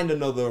find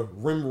another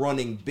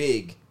rim-running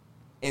big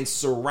and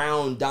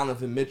surround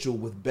Donovan Mitchell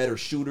with better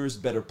shooters,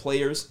 better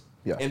players,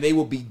 Yeah. and they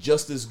will be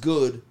just as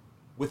good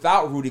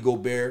without Rudy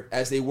Gobert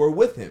as they were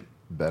with him.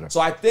 Better. So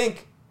I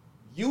think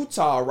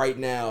Utah right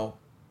now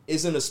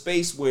is in a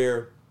space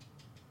where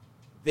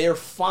they're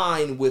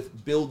fine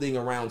with building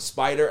around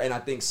Spider, and I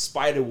think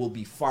Spider will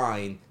be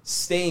fine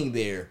staying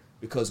there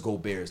because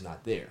Gobert is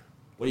not there.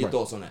 What are your Right.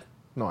 thoughts on that?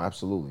 No,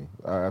 absolutely.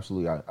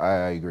 Absolutely.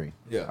 I agree.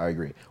 Yeah. I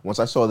agree. Once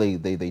I saw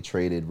they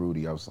traded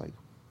Rudy, I was like,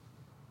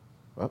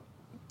 well,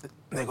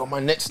 there go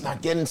my Knicks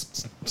not getting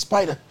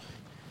Spider.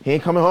 He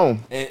ain't coming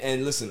home.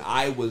 And listen,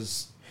 I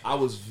was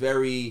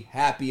very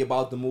happy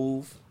about the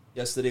move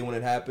yesterday when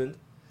it happened.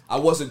 I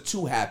wasn't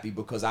too happy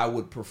because I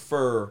would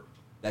prefer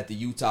that the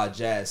Utah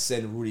Jazz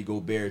send Rudy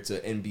Gobert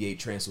to NBA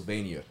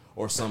Transylvania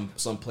or some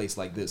place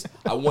like this.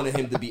 I wanted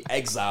him to be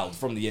exiled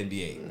from the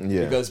NBA.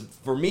 Yeah. Because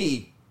for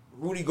me,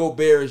 Rudy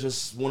Gobert is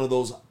just one of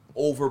those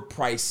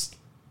overpriced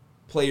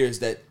players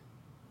that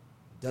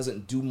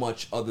doesn't do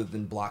much other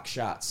than block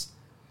shots.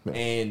 Yeah.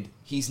 And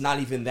he's not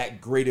even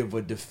that great of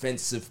a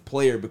defensive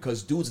player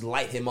because dudes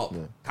light him up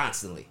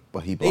constantly.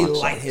 But he they blocks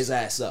light shots. his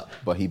ass up.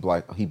 But he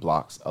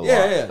blocks a lot.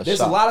 Yeah. of There's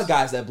shots. a lot of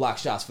guys that block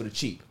shots for the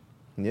cheap.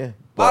 Yeah.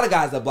 A lot of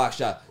guys that block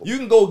shots. You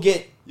can go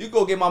get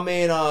my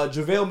man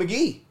JaVale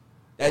McGee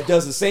that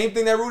does the same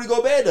thing that Rudy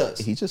Gobert does.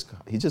 He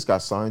just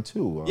got signed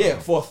too. Yeah,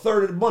 for a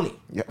third of the money.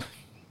 Yeah.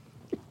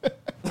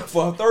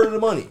 For a third of the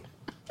money.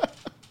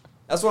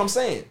 That's what I'm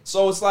saying.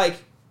 So it's like,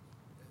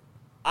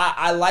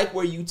 I like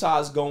where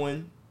Utah's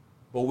going,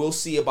 but we'll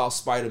see about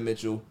Spider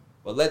Mitchell.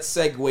 But let's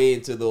segue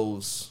into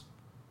those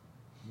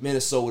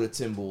Minnesota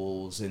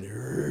Timberwolves and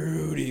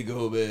Rudy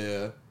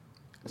Gobert.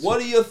 What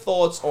are your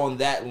thoughts on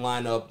that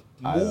lineup?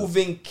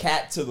 Moving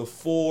Cat to the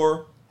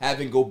 4,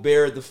 having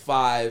Gobert at the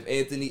 5,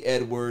 Anthony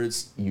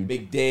Edwards,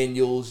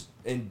 McDaniels,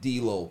 and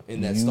D'Lo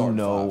in that starting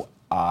five.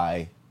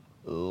 I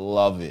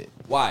love it.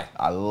 Why?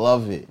 I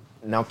love it.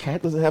 Now,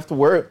 Cat doesn't have to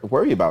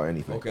worry about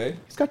anything. Okay.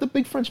 He's got the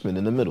big Frenchman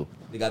in the middle.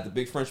 They got the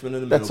big Frenchman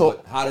in the That's middle, all.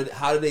 but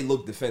how did they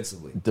look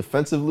defensively?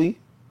 Defensively,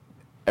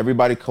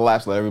 everybody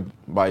collapsed. Let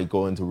everybody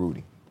go into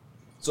Rudy.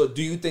 So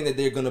do you think that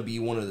they're going to be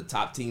one of the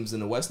top teams in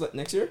the West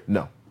next year?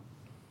 No.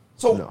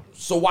 So No.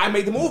 so why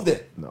make the move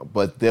then? No,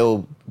 but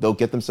they'll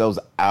get themselves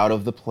out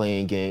of the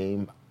playing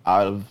game,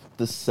 out of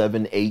the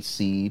 7-8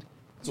 seed.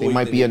 So They what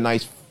might you be think? a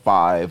nice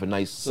 5, a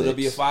nice 6. So they'll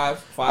be a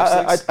 5,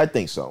 I 6? I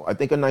think so. I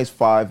think a nice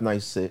 5,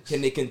 nice 6.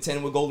 Can they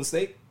contend with Golden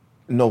State?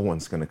 No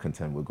one's going to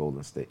contend with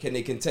Golden State. Can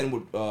they contend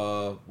with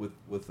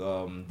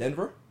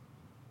Denver?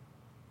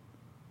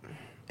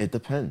 It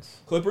depends.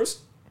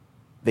 Clippers?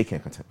 They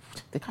can't contend.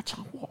 They got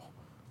John Wall.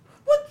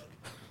 What?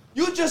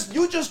 You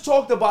just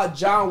talked about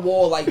John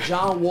Wall like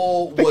John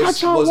Wall They got was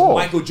John Wall.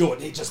 Michael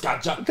Jordan. They just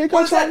got John. They got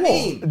What does that John Wall.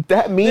 mean?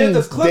 That They're means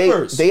the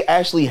Clippers. they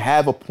actually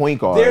have a point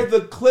guard. They're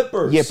the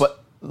Clippers. Yeah,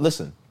 but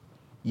listen,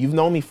 you've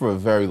known me for a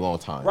very long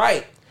time.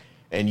 right.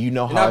 And you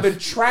know And how I've been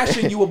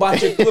trashing you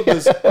about your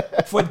Clippers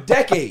for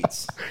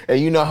decades. and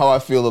you know how I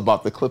feel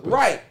about the Clippers.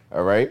 Right.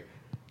 All right?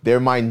 They're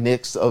my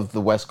Knicks of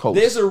the West Coast.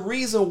 There's a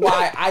reason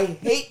why I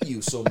hate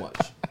you so much.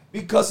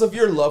 Because of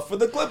your love for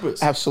the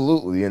Clippers.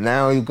 Absolutely. And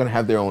now you're going to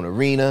have their own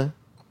arena.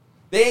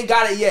 They ain't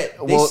got it yet.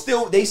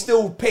 They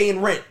still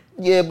paying rent.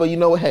 Yeah, but you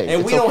know what? Hey,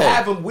 And it's we don't okay.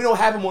 have them. We don't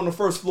have them on the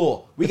first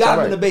floor. We It's got them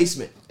all in the right.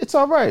 basement. It's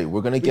all right.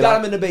 We're going to get got out.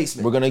 them in the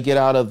basement. We're going to get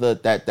out of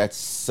that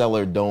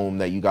cellar dome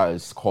that you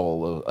guys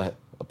call a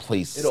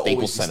place, It'll Staples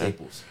always Center. be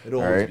Staples. It'll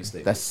All always right? be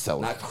Staples. That's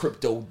cellar. Not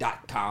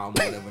crypto.com,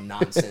 whatever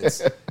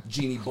nonsense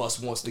Genie Bus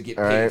wants to get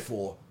All paid right.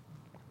 for.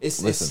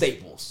 It's Listen.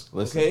 Staples.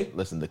 Listen, okay?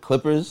 listen. The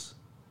Clippers,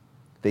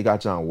 they got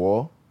John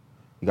Wall.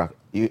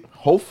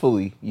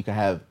 Hopefully, you can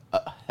have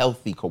a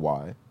healthy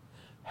Kawhi,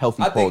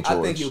 healthy Paul George.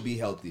 I think he'll be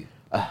healthy.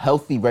 A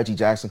healthy Reggie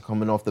Jackson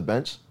coming off the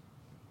bench.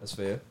 That's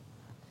fair.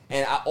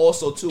 And I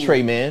also too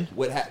Trey Mann.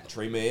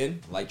 Trey Mann,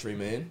 like Trey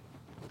Mann.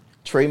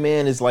 Trey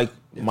Mann is like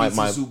If my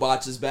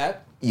Zubac is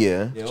back.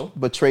 yeah. You know?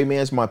 But Trey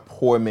Mann's my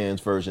poor man's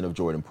version of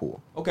Jordan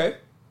Poole. Okay.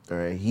 All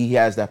right, he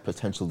has that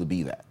potential to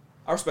be that.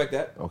 I respect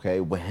that. Okay,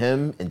 with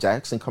him and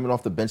Jackson coming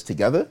off the bench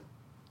together.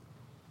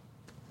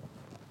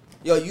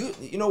 Yo,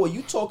 you know what,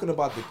 you talking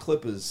about the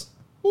Clippers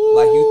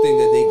like you think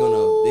that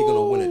they're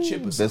gonna win a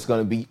chip or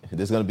something.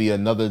 There's gonna be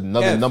another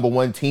Kev. number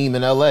one team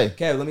in LA.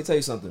 Kev, let me tell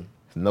you something.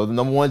 Another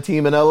number one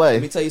team in LA.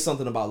 Let me tell you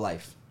something about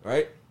life,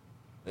 right?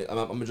 I'm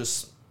gonna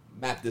just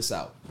map this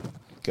out.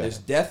 Okay. There's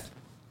death,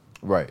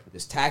 Right,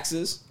 there's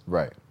taxes,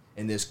 right.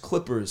 and there's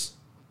Clippers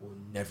will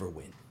never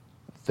win.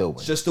 They'll win.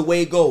 It's just the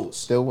way it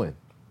goes. They'll win.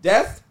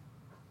 Death,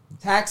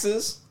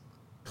 taxes,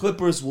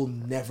 Clippers will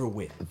never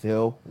win.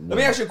 They'll win. Let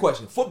me ask you a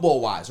question,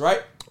 football-wise,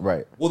 right?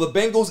 Right. Will the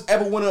Bengals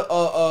ever win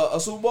a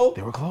Super Bowl?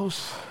 They were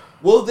close.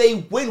 Will they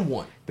win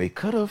one? They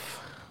could have.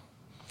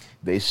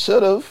 They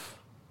should have.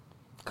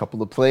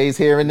 Couple of plays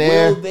here and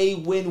there. Will they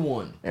win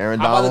one? Aaron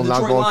How about the Donald not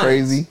Detroit going Lions?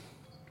 crazy.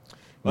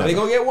 Are they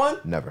gonna get one?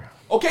 Never.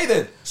 Okay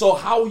then. So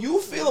how you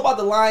feel about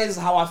the Lions is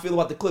how I feel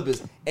about the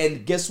Clippers.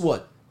 And guess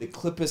what? The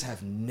Clippers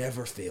have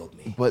never failed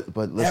me. But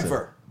listen,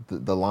 Ever.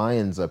 The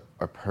Lions are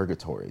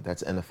purgatory.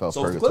 That's NFL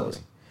So is the purgatory. Clippers.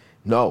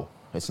 No,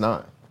 it's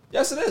not.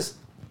 Yes, it is.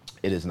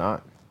 It is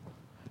not.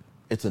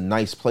 It's a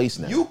nice place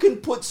now. You can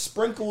put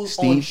sprinkles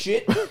on Steve.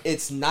 shit.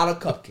 It's not a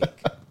cupcake.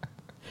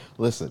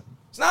 Listen.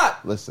 It's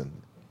not. Listen.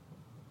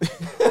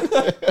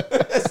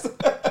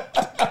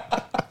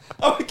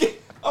 I'm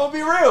gonna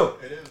be real.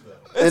 It is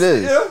though. It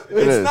is.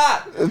 It's is.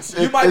 not. It's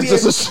You might be able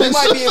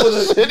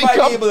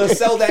shitty to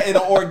sell that in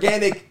an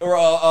organic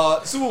or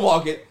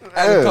supermarket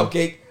as a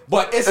cupcake,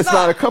 but it's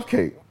not a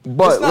cupcake.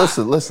 But It's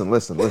not.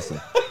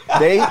 listen.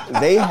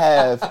 They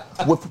have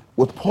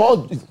with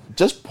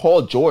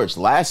Paul George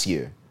last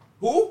year.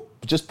 Who?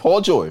 Just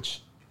Paul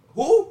George.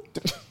 Who?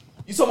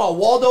 You talking about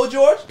Waldo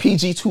George?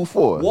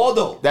 PG-24.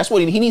 Waldo. That's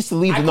what he needs to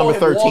leave I the call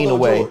number him 13 Waldo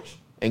away George.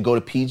 and go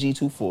to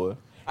PG-24.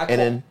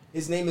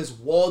 His name is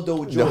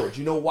Waldo George.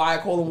 You know why I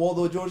call him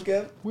Waldo George,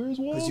 Kev? Where's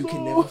Waldo? Because you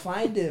can never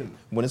find him.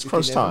 When it's You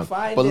crunch can never time.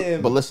 find But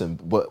him. listen,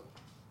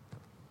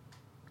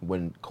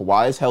 when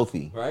Kawhi is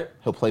healthy, Right.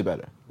 he'll play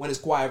better. When is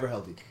Kawhi ever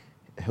healthy?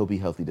 He'll be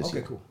healthy this Okay,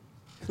 year. cool.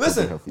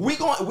 Listen, healthy.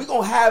 I'm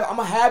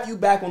gonna have you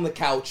back on the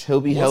couch. He'll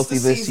be once healthy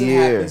the this season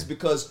year. happens,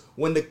 because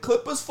when the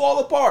Clippers fall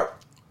apart,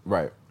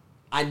 Right.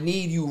 I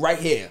need you right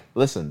here.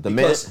 Listen,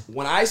 Because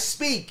when I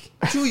speak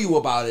to you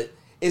about it,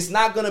 it's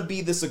not gonna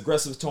be this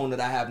aggressive tone that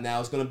I have now.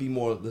 It's gonna be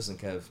more, listen,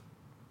 Kev,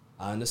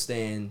 I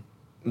understand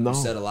No. you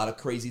said a lot of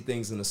crazy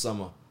things in the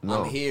summer.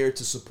 No. I'm here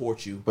to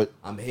support you. But-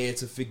 I'm here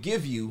to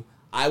forgive you.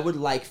 I would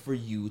like for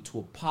you to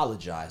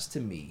apologize to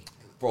me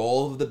for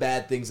all of the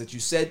bad things that you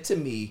said to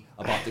me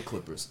about the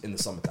Clippers in the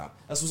summertime.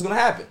 That's what's gonna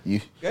happen.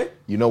 Okay?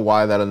 You know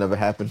why that'll never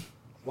happen?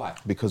 Why?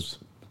 Because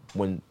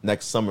when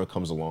next summer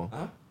comes along,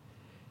 Huh?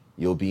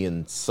 you'll be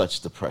in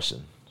such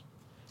depression.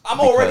 I'm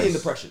already in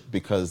depression.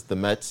 Because the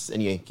Mets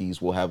and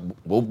Yankees we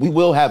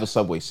will have a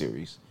Subway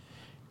Series,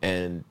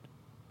 and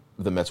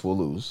the Mets will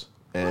lose,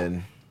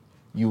 and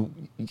you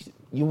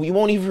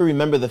won't even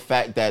remember the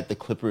fact that the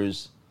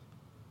Clippers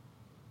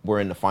were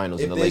in the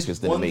finals If and the there's Lakers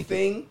didn't one make it.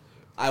 thing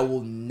I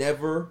will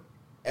never,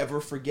 ever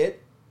forget,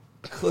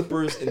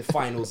 Clippers and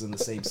finals in the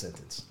same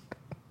sentence.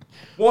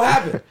 Won't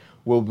happen.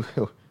 They'll be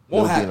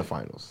happen. in the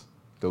finals.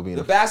 They'll be in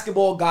The the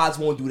basketball gods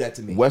won't do that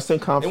to me. Western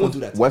They won't do Conference.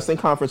 that to Western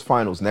me. Conference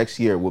Finals next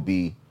year will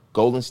be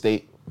Golden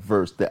State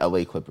versus the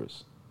LA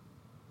Clippers.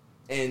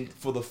 And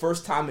for the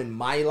first time in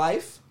my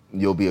life,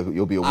 You'll be a I Warrior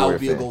will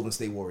be fan. a Golden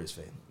State Warriors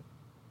fan.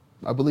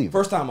 I believe it.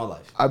 First time in my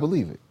life. I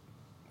believe it.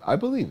 I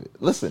believe it.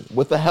 Listen,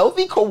 with a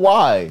healthy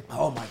Kawhi,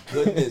 Oh my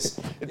goodness.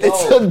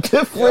 it's a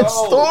different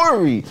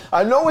story.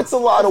 I know it's a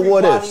lot of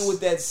what Everybody ifs. with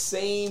that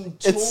same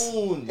It's-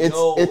 tune. it's-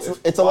 Yo, it's- if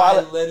it's a lot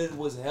of- Kawhi Leonard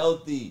was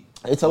healthy.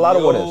 It's a lot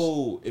of what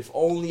Yo, if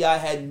only I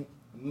had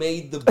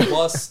made the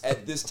bus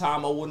at this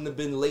time, I wouldn't have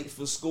been late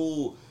for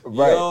school.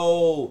 Right.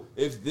 Yo,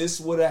 if this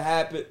would have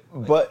happened.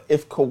 But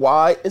if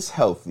Kawhi is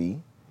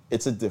healthy,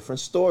 it's a different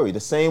story. The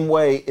same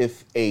way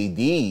if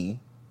AD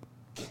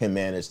can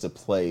manage to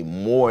play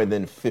more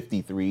than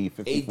 53,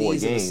 54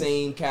 AD's in the games.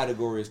 same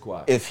category as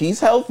Kawhi. If he's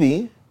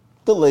healthy,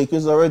 the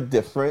Lakers are a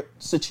different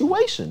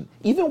situation,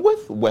 even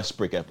with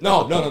Westbrook.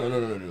 No.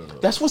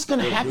 That's what's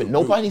gonna happen.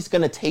 Nobody's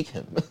gonna take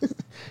him.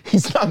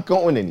 He's not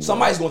going anywhere.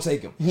 Somebody's gonna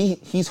take him.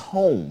 He's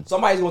home.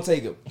 Somebody's gonna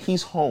take him.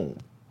 He's home.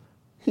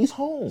 He's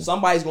home.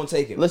 Somebody's gonna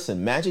take him.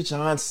 Listen, Magic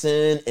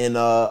Johnson and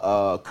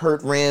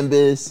Kurt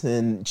Rambis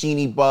and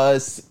Jeannie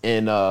Buss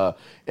and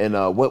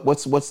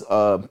what's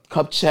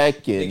Kupchak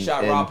and Big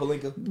Shot and Rob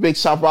Pelinka. Big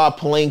Shot Rob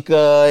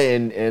Pelinka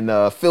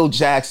and Phil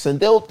Jackson.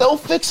 They'll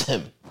fix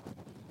him.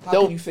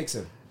 How can you fix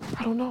him?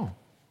 I don't know.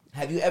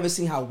 Have you ever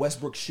seen how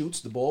Westbrook shoots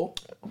the ball?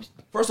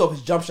 First off,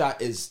 his jump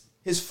shot is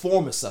his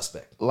form is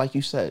suspect. Like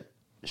you said,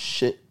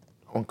 shit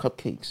on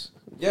cupcakes.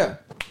 Yeah.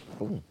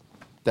 Boom.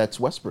 That's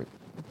Westbrook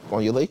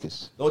on your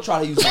Lakers. Don't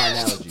try to use my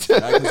analogy,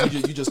 right? Because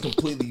you just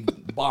completely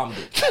bombed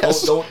it.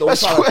 Don't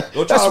That's try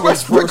to that's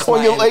Westbrook reverse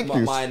on your my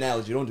Lakers.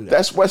 analogy. Don't do that.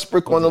 That's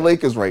Westbrook on the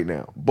Lakers right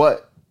now.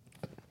 But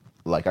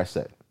like I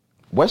said,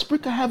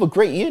 Westbrook could have a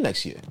great year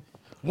next year.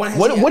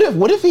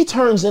 What if he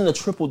turns into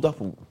triple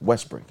double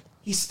Westbrook?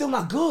 He's still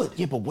not good.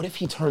 Yeah, but what if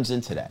he turns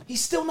into that? He's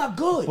still not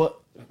good.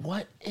 But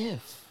what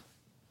if?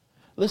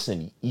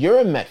 Listen, you're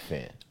a Met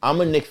fan.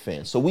 I'm a Knicks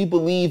fan. So we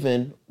believe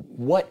in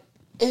what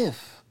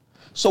if.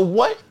 So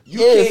what you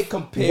if can't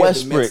compare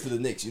Westbrook, the Mets to the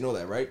Knicks. You know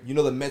that, right? You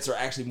know the Mets are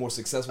actually more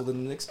successful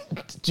than the Knicks?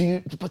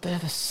 But they're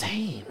the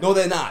same. No,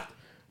 they're not.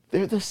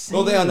 They're the same.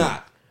 No, they are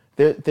not.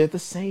 They're the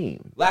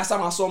same. Last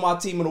time I saw my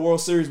team in the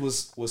World Series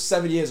was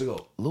 7 years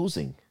ago.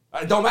 Losing.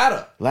 It don't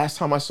matter. Last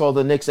time I saw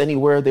the Knicks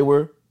anywhere, they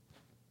were.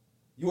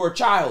 You were a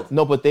child.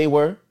 No, but they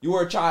were. You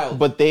were a child.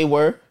 But they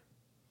were.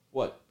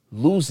 What?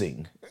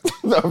 Losing.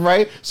 All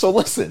right. So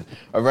listen.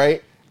 All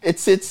right.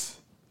 It's.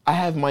 I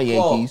have my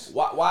Yankees.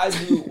 Why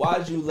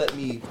did you let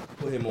me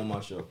put him on my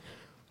show?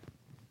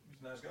 He's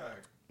a nice guy.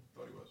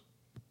 Thought he was.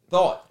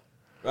 Thought,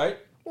 right?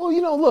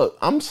 Well, look,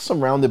 I'm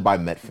surrounded by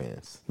Met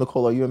fans.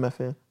 Nicole, are you a Met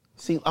fan?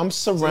 See, I'm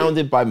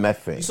surrounded by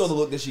Met fans. You saw the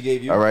look that she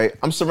gave you. All right,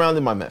 I'm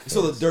surrounded by Met fans.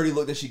 You saw the dirty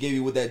look that she gave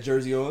you with that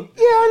jersey on.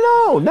 Yeah,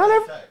 I know.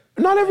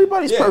 Not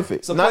everybody's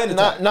perfect.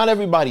 Not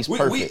everybody's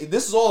perfect.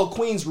 This is all a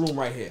Queens room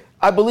right here.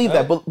 I believe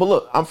that, but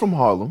look, I'm from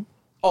Harlem.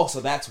 Oh,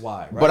 so that's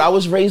why, right? But I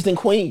was raised in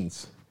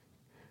Queens.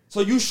 So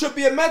you should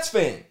be a Mets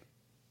fan.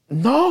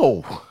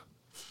 No.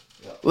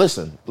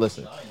 Listen.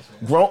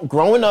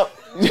 Growing up,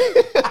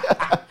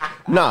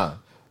 nah.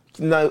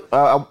 No,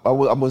 I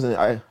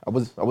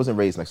wasn't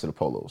raised next to the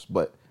Polos,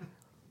 but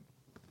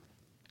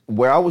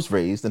where I was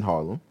raised in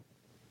Harlem,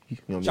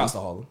 Shouts to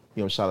Harlem.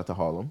 Shout out to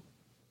Harlem,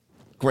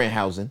 Grant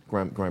Housing,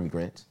 Grammy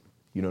Grant.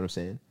 You know what I'm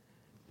saying?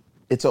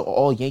 It's an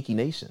all Yankee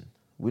nation.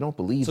 We don't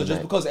believe in that. So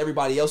just because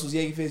everybody else was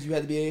Yankee fans, you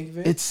had to be a Yankee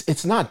fan?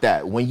 It's not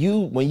that. When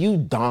you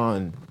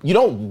don, you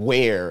don't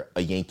wear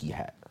a Yankee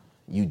hat.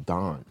 You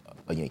don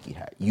a Yankee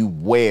hat. You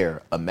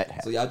wear a Met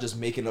hat. So y'all just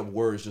making up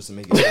words just to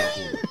make it sound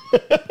cool.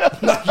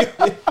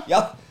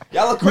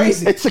 y'all are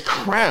crazy. It's a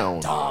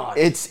crown. Don.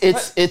 It's a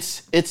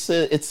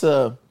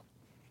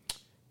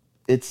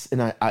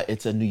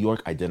New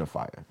York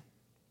identifier.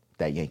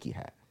 That Yankee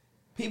hat.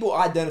 People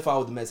identify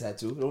with the Mets hat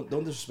too.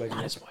 Don't disrespect me.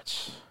 Not as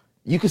much.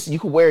 You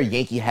could wear a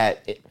Yankee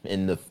hat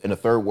in a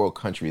third world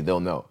country.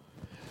 They'll know.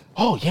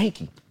 Oh,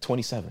 Yankee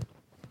 27.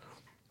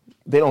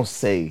 They don't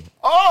say,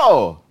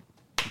 oh,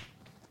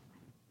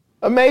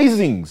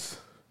 Amazings.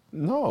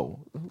 No.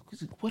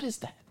 What is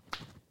that?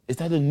 Is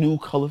that a new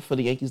color for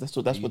the Yankees? That's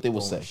what they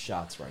will say.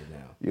 Shots right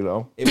now. You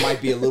know, it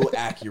might be a little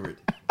accurate,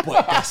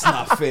 but that's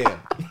not fair.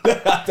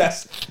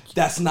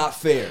 that's not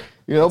fair.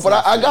 You know, but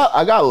I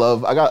got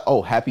love.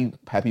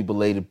 Happy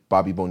belated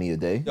Bobby Bonilla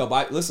Day. Yo,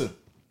 listen,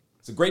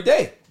 it's a great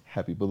day.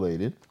 Happy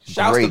belated.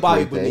 Shouts to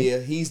Bobby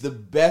Bonilla. He's the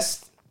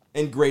best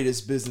and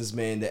greatest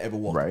businessman that ever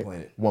walked the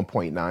planet.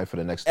 1.9 for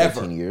the next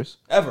 13 years.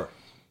 Ever.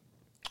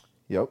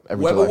 Yep.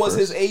 Whoever was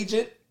his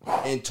agent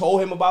and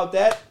told him about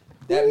that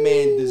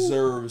man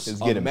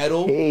deserves a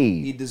medal.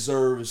 Paid. He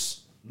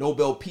deserves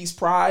Nobel Peace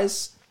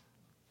Prize.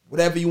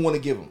 Whatever you want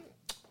to give him.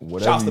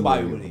 Shouts to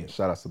Bobby Bonilla.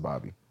 Shout out to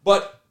Bobby.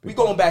 But we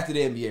going back to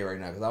the NBA right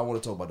now because I don't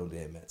want to talk about those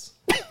damn Mets.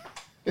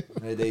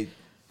 They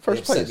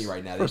upset me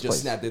right now. They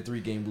just snapped their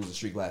 3-game losing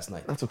streak last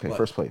night. That's okay. But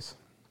first place.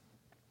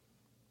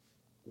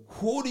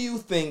 Who do you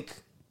think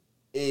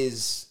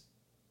is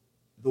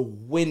the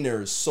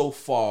winners so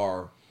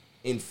far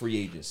in free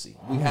agency?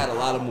 We had a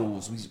lot of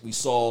moves. We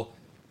saw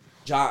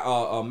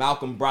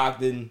Malcolm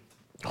Brogdon.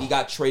 He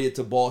got traded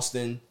to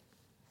Boston.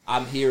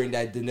 I'm hearing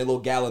that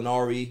Danilo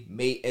Gallinari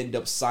may end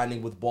up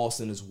signing with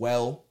Boston as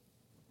well.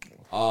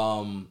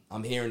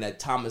 I'm hearing that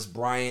Thomas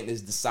Bryant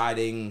is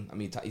deciding. I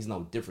mean, he's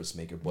no difference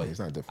maker, but he's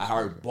not a difference I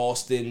heard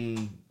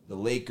Boston, the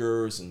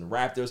Lakers, and the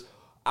Raptors.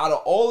 Out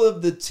of all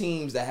of the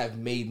teams that have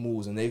made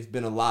moves, and they've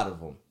been a lot of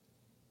them,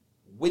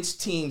 which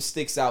team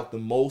sticks out the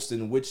most,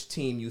 and which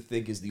team you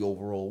think is the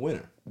overall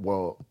winner?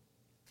 Well,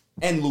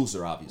 and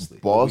loser, obviously.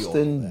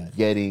 Boston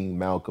getting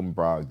Malcolm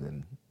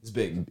Brogdon is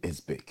big.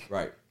 It's big,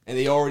 right? And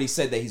they already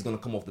said that he's going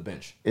to come off the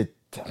bench. That's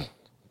even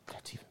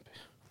big.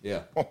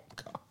 Yeah. Oh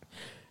God.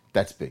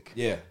 That's big.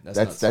 Yeah,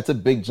 that's a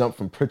big jump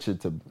from Pritchard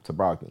to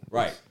Brogdon.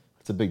 Right.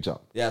 It's a big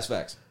jump. Yeah, that's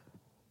facts.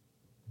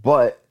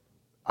 But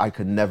I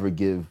could never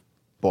give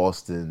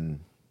Boston,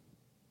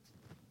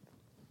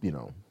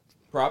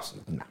 props.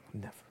 No,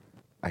 never.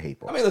 I hate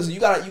Boston. I mean, listen, you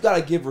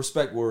gotta give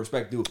respect where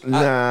respect due.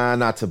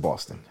 Not to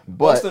Boston.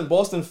 But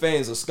Boston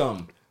fans are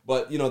scum.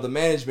 But the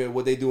management,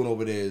 what they doing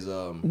over there is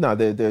no,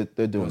 they're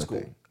doing the cool.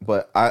 thing.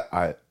 But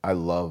I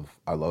love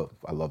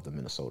the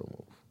Minnesota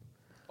move.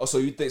 Oh, so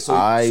you think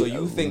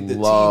you think the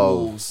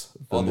T-Wolves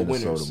are the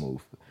winners? Minnesota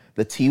move.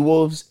 The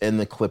T-Wolves and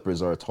the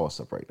Clippers are a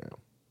toss-up right now.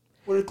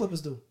 What did the Clippers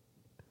do?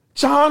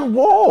 John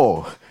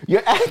Wall.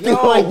 You're acting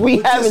like we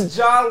haven't. This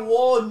John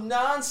Wall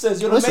nonsense.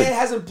 The man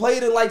hasn't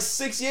played in like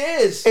 6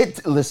 years.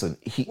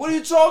 What are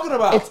you talking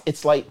about?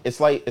 It's like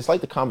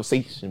the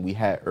conversation we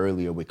had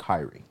earlier with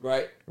Kyrie.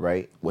 Right.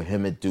 With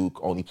him at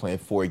Duke only playing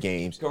 4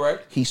 games.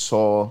 Correct. He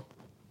saw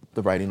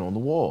the writing on the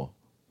wall.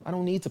 I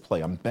don't need to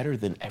play. I'm better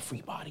than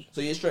everybody.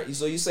 So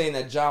you're saying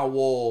that John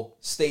Wall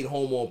stayed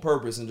home on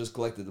purpose and just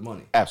collected the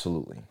money?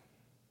 Absolutely.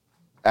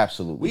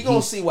 We're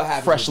going to see what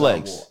happens fresh with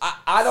legs.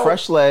 John Wall.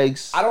 Fresh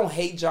legs. I don't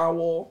hate John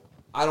Wall.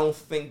 I don't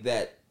think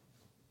that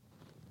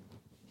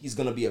he's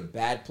going to be a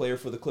bad player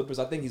for the Clippers.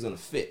 I think he's going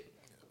to fit.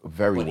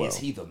 Very well. But is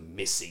he the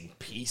missing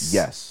piece?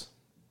 Yes.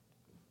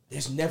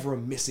 There's never a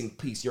missing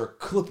piece. You're a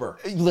Clipper.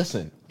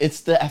 Listen,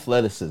 it's the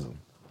athleticism.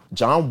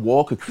 John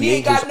Wall could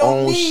create his own shot. He ain't got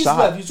no knees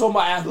left. You talking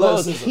about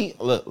athleticism?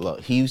 Look.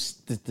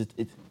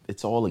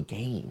 It's all a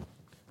game.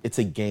 It's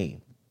a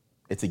game.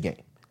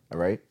 All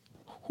right.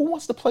 Who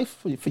wants to play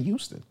for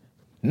Houston?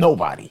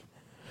 Nobody.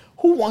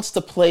 Who wants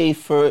to play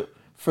for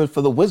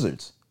the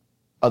Wizards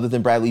other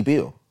than Bradley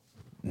Beal?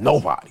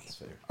 Nobody.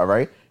 All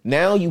right.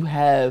 Now you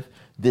have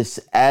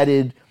this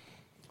added.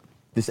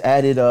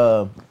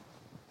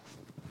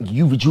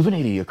 You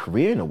rejuvenated your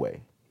career in a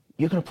way.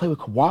 You're gonna play with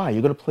Kawhi.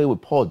 You're gonna play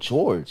with Paul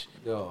George.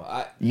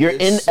 You're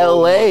in so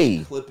LA.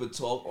 much Clipper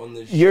talk on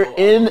this show. You're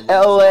in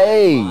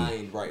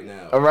LA right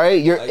now. All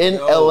right, you're in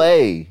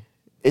LA.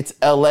 It's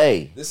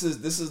LA. This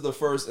is the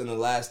first and the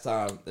last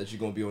time that you're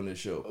gonna be on this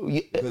show.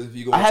 Because if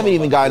you I haven't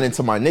even gotten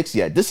into my Knicks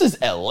yet. This is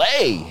LA.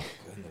 Oh,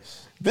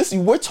 goodness.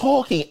 We're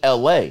talking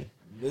LA.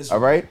 All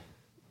right.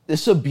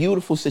 It's a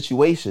beautiful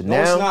situation. No,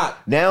 now, it's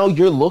not. Now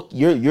you're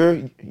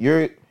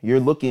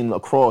looking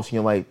across and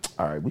you're like,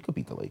 all right, we could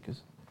beat the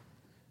Lakers.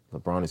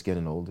 LeBron is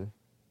getting older.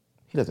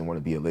 He doesn't want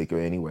to be a Laker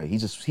anyway.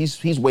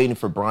 He's waiting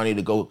for Bronny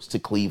to go to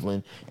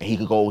Cleveland, and he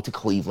could go to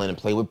Cleveland and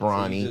play with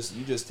Bronny. So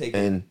you just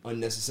taking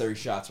unnecessary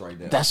shots right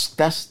now.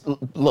 That's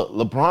look,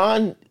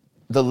 LeBron,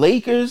 the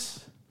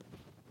Lakers.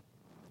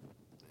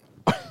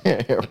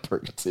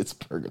 It's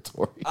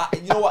purgatory.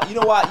 You know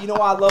why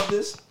I love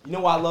this? You know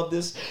why I love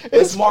this?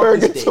 It's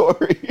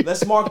purgatory.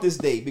 Let's mark this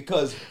day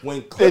because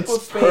when Clipper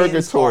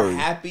fans are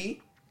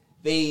happy,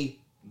 they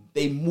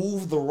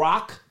move the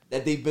rock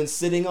that they've been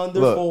sitting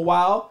under for a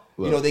while.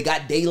 You know, they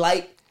got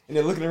daylight and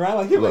they're looking around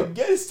like, hey, my God,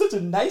 it's such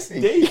a nice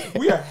day.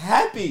 We are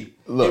happy.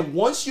 And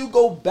once you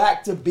go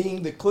back to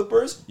being the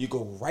Clippers, you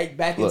go right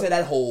back into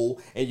that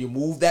hole and you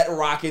move that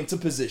rock into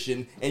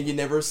position and you're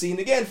never seen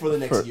again for the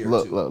next year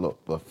or two. Look.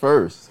 But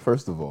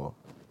first of all,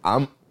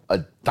 I'm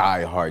a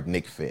diehard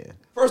Knicks fan.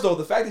 First of all,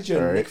 the fact that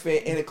you're a Knicks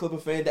fan and a Clipper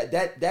fan,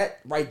 that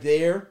right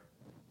there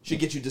should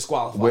get you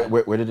disqualified.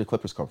 Where did the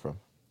Clippers come from?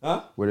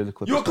 Huh? Where did the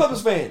Clippers? You're a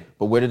Clippers fan.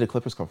 But where did the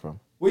Clippers come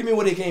from? What do you mean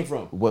where they came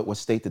from? What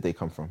state did they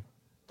come from?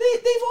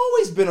 They've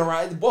always been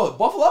around. What,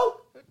 Buffalo?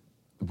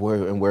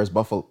 Where's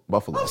Buffalo?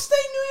 Upstate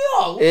New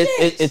York.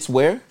 It's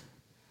where?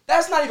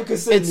 That's not even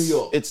considered New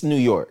York. It's New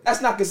York.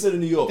 That's not considered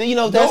New York. You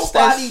know,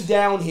 nobody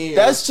down here.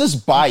 That's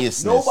just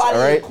biasness.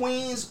 Nobody in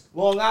Queens,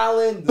 Long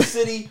Island, the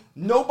city.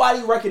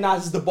 Nobody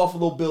recognizes the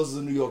Buffalo Bills as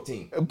a New York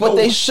team. But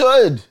they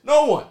should.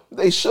 No one.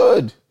 They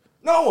should.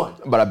 No one.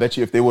 But I bet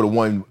you if they would have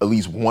won at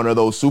least one of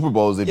those Super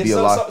Bowls, it'd be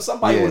a lot.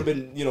 Somebody would have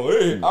been,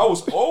 hey, I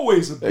was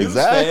always a Bills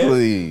fan.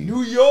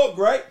 New York,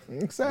 right?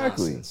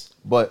 Exactly. Nonsense.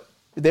 But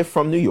they're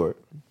from New York.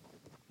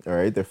 All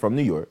right, they're from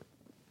New York.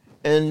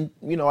 And,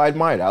 I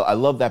admire it. I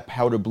love that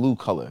powder blue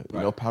color. You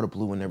know, powder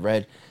blue and the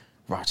red.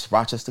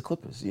 Rochester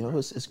Clippers.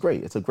 It's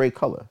great. It's a great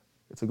color.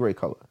 It's a great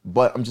color.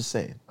 But I'm just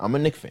saying, I'm a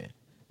Knicks fan.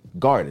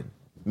 Garden,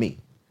 me.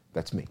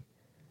 That's me.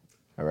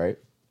 All right?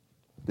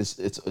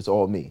 It's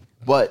all me.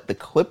 But the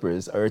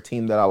Clippers are a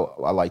team that I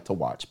like to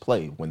watch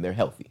play when they're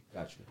healthy.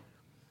 Gotcha.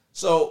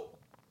 So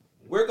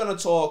we're going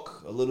to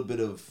talk a little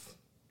bit of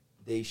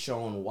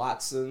DeShaun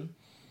Watson.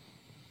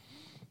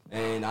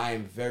 And I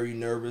am very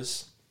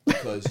nervous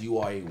because you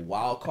are a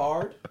wild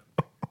card.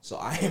 So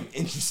I am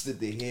interested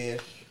to hear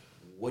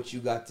what you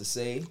got to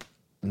say.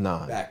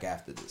 Back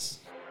after this.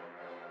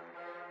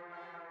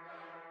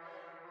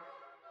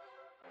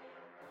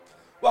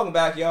 Welcome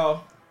back,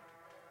 y'all.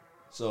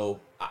 So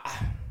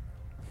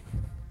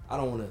I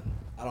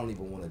don't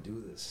even want to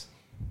do this.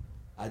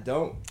 I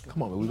don't.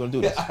 Come on, man, we're gonna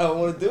do this. I don't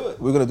want to do it.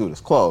 We're gonna do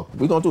this. Chloe,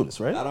 we're gonna do this,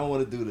 right? I don't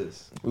want to do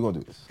this. We're gonna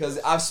do this. Because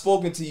I've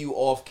spoken to you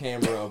off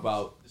camera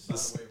about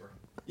this.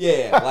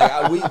 Yeah,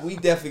 like we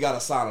definitely got to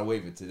sign a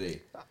waiver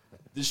today.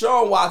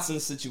 DeShaun Watson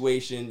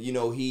situation,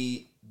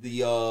 I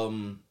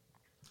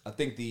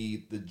think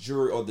the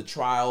jury or the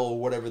trial or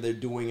whatever they're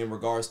doing in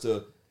regards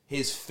to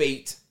his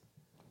fate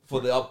for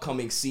the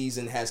upcoming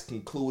season has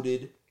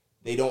concluded.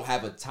 They don't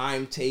have a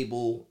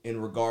timetable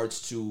in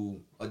regards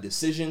to a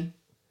decision.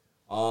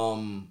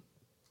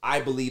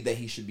 I believe that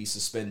he should be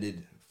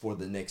suspended for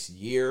the next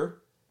year,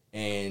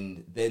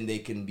 and then they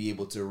can be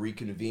able to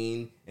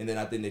reconvene, and then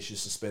I think they should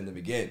suspend him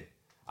again.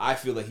 I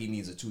feel that he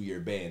needs a 2-year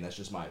ban. That's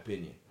just my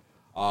opinion.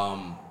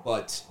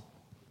 But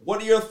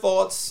what are your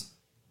thoughts?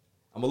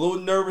 I'm a little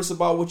nervous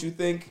about what you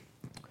think.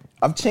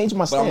 I've changed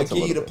my stance. But I'm gonna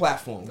give you the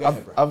platform. Go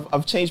ahead, bro.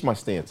 I've changed my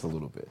stance a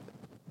little bit.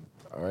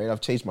 All right,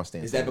 I've changed my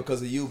stance. Is that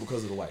because of you,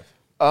 because of the wife?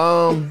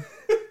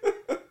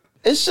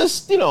 It's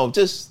just the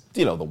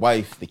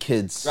wife, the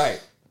kids.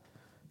 Right.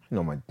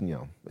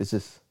 It's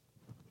just.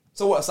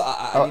 So what? So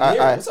I need to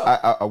hear it. What's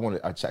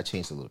up? I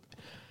changed a little bit.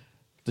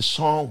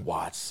 DeShaun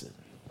Watson.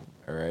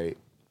 All right.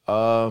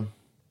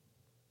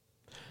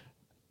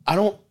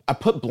 I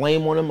put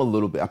blame on him a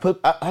little bit. I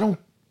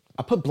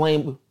put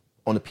blame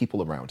on the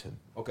people around him.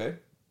 Okay.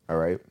 All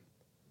right.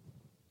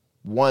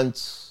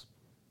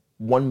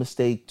 One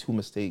mistake, 2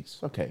 mistakes,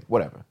 okay,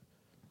 whatever.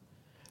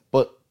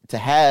 But to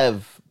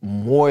have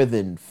more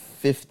than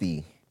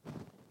 50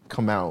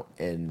 come out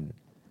and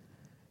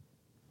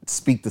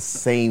speak the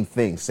same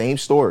thing, same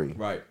story.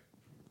 Right.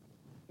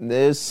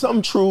 There's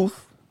some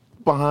truth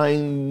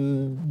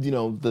behind,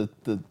 the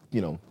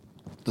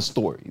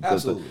story.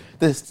 Absolutely.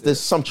 There's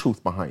some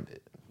truth behind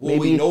it. Will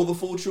we know the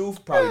full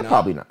truth?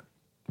 Probably not.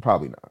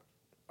 Probably not.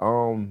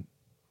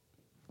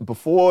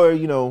 Before,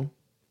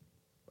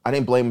 I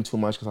didn't blame him too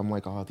much because I'm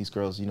like, oh, these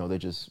girls, they're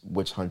just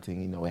witch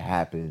hunting. It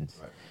happens.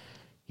 Right.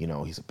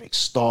 He's a big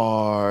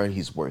star.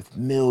 He's worth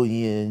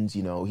millions.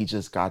 He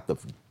just got the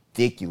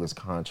ridiculous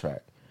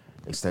contract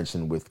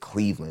extension with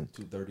Cleveland.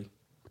 $230.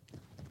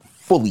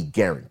 Fully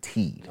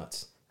guaranteed.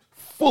 Nuts.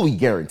 fully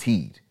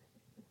guaranteed.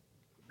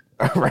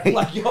 All right,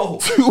 Like, yo.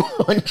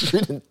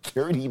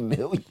 230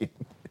 million,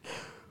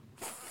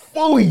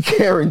 fully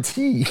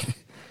guaranteed.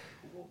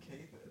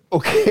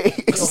 Okay,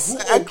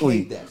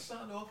 exactly. Who okayed that?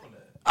 Signed off on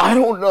that. I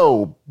don't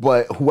know,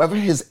 but whoever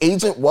his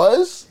agent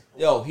was,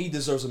 Yo, he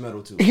deserves a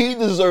medal too. he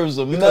deserves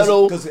a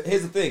medal. Because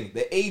here's the thing: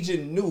 the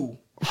agent knew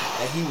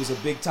that he was a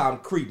big time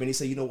creep, and he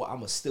said, "You know what? I'm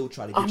gonna still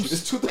try to get you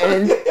this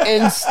 230,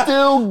 and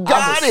still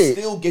got it.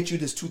 Still get you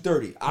this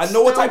 230. I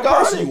know what type of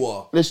person you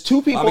are. There's two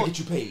I'm people. gonna get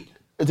you paid.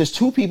 There's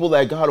two people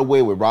that got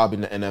away with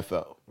robbing the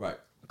NFL. Right.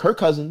 Kirk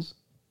Cousins,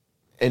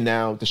 and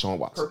now DeShaun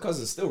Watson. Kirk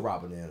Cousins still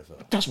robbing the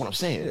NFL. That's what I'm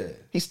saying. Yeah.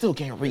 He still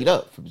can't read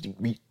up for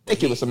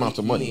ridiculous amounts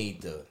of money.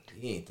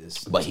 He ain't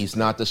this. But he's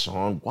not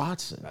DeShaun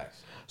Watson.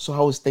 Facts. So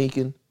I was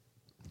thinking,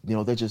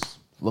 they're just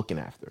looking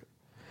after it.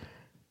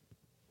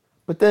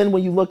 But then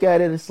when you look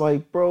at it, it's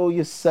like, bro,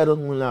 you're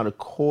settling out of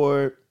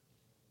court.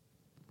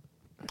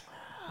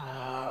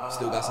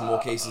 Still got some more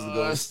cases to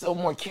go. Still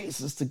more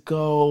cases to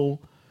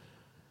go.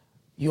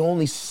 You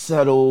only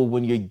settle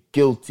when you're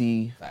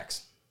guilty.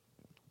 Facts.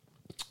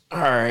 All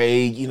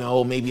right,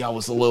 maybe I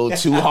was a little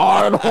too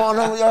hard on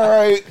him. All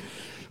right.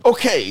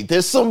 Okay,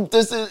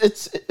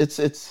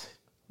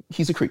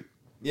 he's a creep.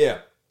 Yeah.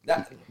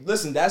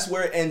 Listen, that's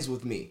where it ends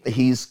with me.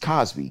 He's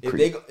Cosby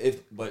creep.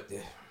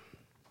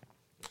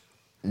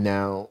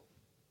 Now,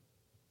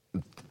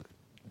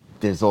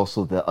 there's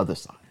also the other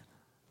side.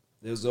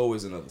 There's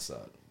always another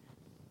side.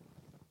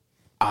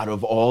 Out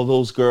of all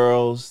those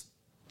girls,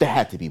 there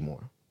had to be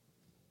more.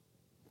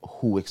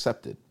 Who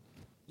accepted?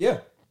 Yeah.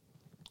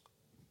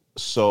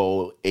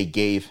 So it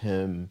gave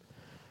him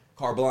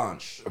carte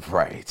blanche.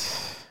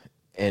 Right.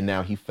 And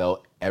now he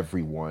felt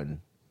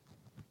everyone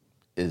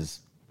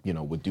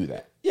would do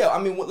that. Yeah, I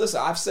mean,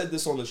 listen, I've said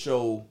this on the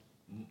show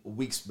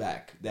weeks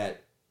back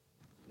that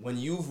when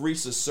you've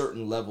reached a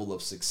certain level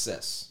of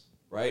success,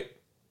 right,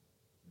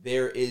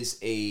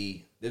 there's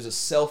a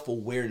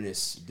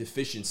self-awareness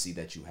deficiency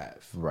that you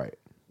have. Right.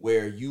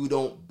 Where you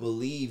don't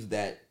believe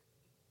that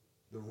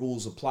the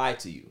rules apply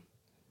to you.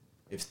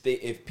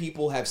 If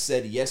people have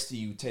said yes to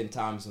you 10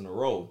 times in a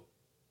row,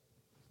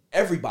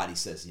 everybody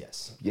says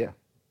yes. Yeah.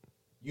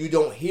 You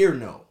don't hear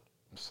no.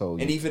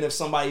 And even if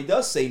somebody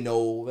does say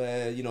no,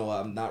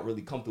 I'm not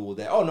really comfortable with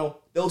that. Oh, no,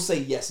 they'll say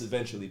yes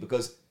eventually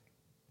because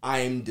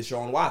I'm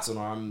DeShaun Watson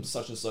or I'm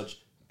such and such.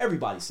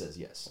 Everybody says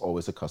yes.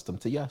 Always accustomed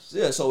to yes.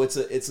 Yeah, so it's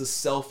a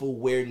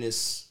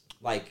self-awareness,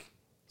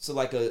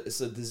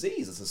 it's a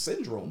disease, it's a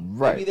syndrome.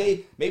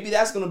 Right. Maybe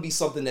that's gonna be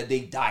something that they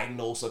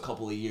diagnose a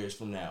couple of years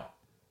from now.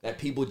 That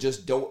people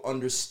just don't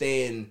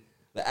understand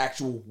the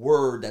actual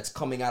word that's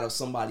coming out of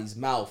somebody's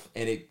mouth,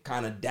 and it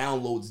kind of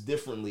downloads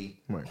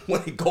differently when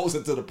it goes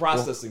into the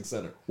processing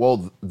center.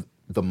 Well,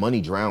 the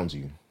money drowns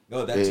you.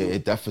 No, that too.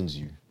 It deafens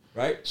you.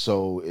 Right.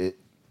 So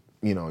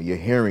you're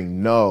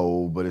hearing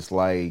no, but it's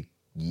like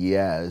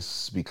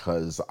yes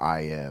because I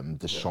am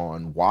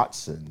DeShaun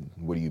Watson.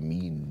 What do you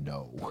mean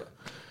no?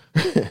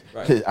 Yeah.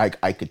 Right.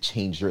 I could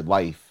change your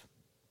life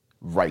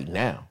right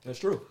now. That's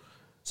true.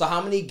 So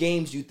how many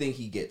games do you think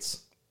he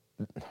gets?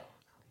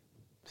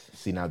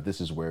 See, now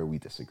this is where we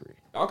disagree.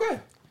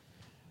 Okay.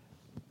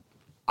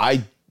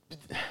 The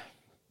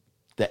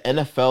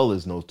NFL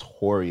is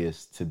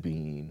notorious to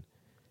being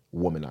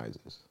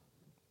womanizers,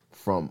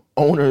 from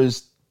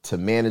owners to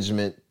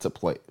management to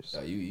players.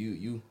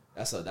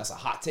 That's a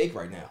hot take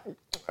right now.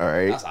 All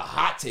right, that's a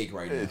hot take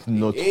right now. It's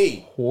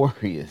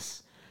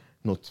notorious.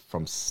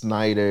 From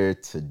Snyder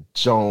to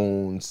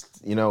Jones,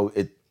 Don't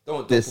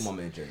put my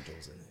man Jerry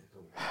Jones in there.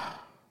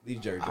 Leave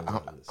Jerry Jones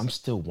out of this. I'm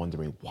still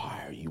wondering,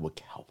 why are you a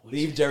Cowboys?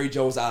 Leave Jerry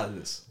Jones out of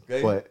this,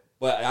 okay?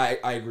 But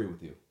I agree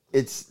with you.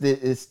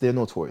 They're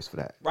notorious for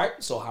that. Right.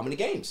 So how many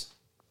games?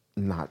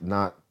 Not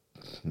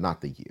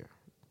the year.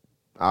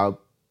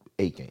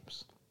 8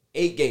 games.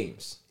 8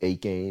 games.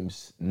 8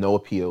 games. No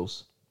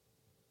appeals.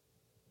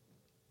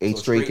 8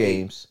 straight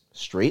games.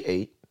 Straight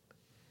 8.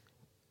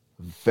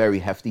 Very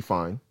hefty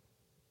fine.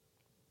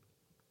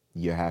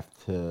 You have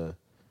to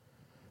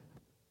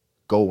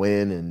go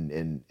in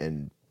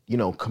and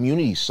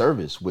community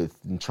service with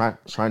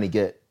trying to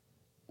get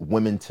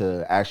women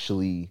to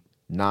actually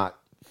not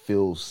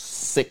feel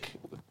sick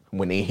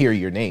when they hear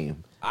your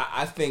name.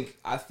 I think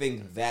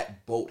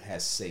that boat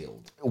has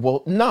sailed.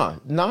 Well,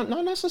 not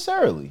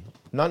necessarily.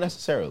 Not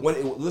necessarily.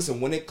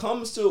 When it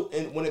comes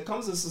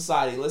to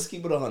society, let's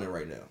keep it 100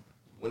 right now.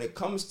 When it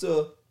comes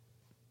to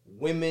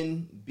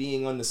women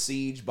being under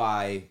siege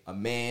by a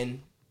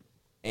man,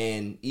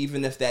 and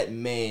even if that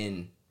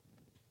man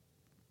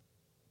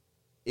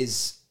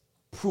is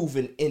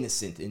proven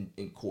innocent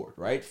in court,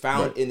 right?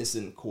 Found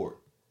innocent in court,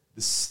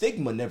 the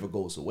stigma never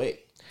goes away.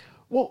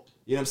 Well,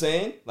 you know what I'm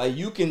saying? Like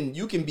you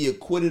can be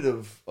acquitted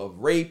of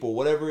rape or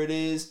whatever it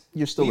is.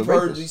 You're still a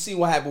rapist. You see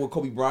what happened with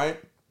Kobe Bryant?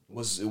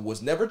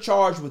 Was never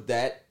charged with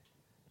that,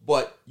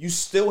 but you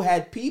still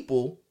had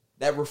people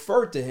that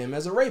referred to him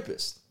as a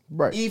rapist.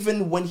 Right.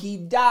 Even when he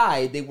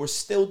died, they were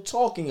still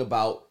talking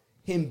about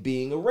him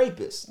being a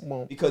rapist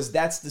because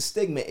that's the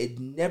stigma. It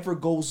never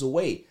goes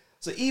away.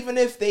 So even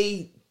if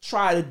they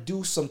try to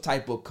do some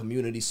type of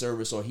community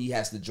service, or he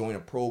has to join a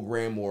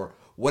program or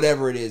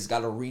whatever it is, got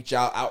to reach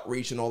out,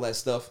 outreach and all that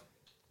stuff,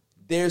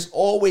 there's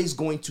always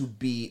going to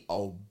be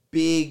a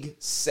big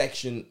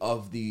section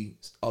of the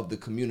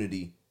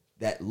community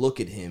that look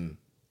at him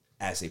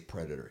as a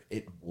predator.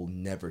 It will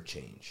never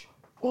change.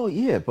 Well,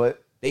 yeah,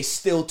 but they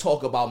still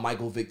talk about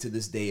Michael Vick to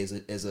this day as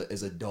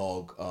a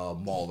dog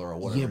mauler or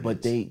whatever. Yeah,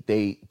 but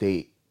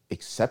they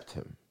accept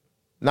him,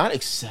 not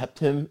accept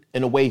him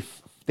in a way.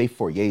 They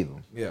forgave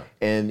him. Yeah,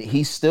 and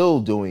he's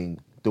still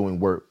doing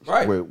work.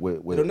 Right,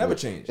 it'll never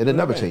change. It'll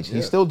never change. Yeah.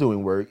 He's still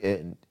doing work,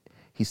 and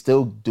he's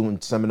still doing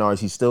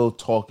seminars. He's still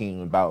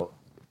talking about,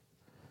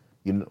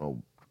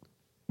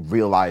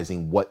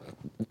 realizing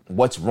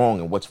what's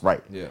wrong and what's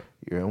right. Yeah,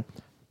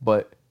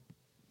 but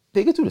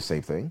they could do the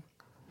same thing,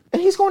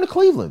 and he's going to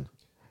Cleveland.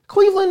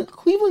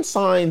 Cleveland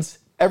signs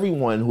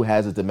everyone who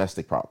has a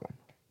domestic problem.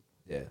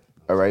 Yeah.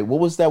 All right. What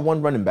was that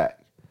one running back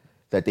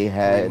that they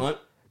had?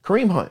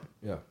 Kareem Hunt.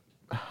 Yeah.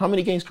 How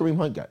many games Kareem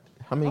Hunt got?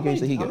 How many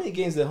games did he get? How many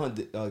games did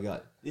Hunt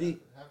got? Did he?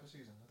 Half a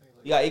season. I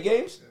think he got 8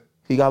 games? Yeah.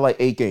 He got like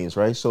 8 games,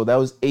 right? So that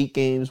was 8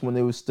 games when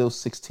they were still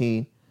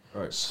 16.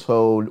 Right.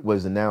 So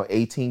was it now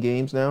 18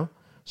 games now?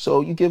 So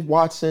you give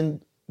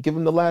Watson, give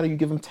him the ladder, you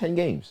give him 10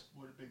 games.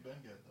 What did Big Ben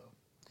get,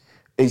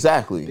 though?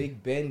 Exactly.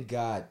 Big Ben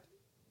got...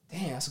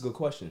 Damn, that's a good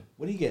question.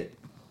 What did he get?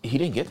 He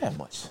didn't get that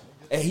much.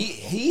 And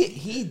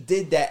he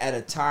did that at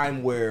a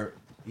time where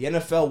the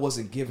NFL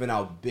wasn't giving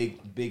out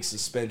big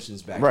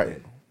suspensions back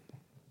then.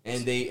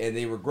 And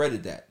they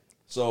regretted that.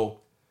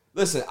 So,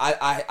 listen,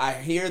 I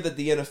hear that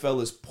the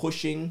NFL is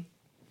pushing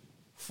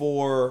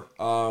for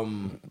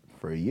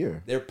a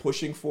year. They're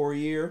pushing for a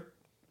year.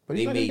 But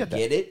they may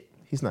get it.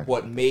 He's not.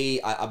 But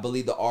I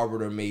believe the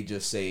arbiter may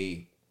just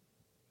say,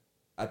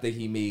 I think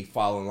he may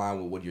fall in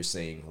line with what you're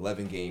saying.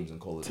 11 games and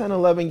call it 10,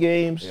 11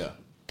 games. Yeah.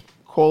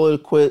 Call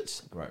it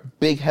quits. Right.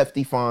 Big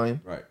hefty fine.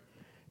 Right.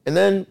 And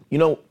then,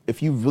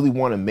 if you really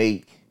want to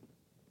make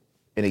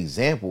an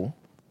example,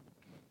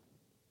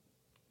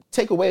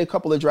 take away a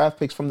couple of draft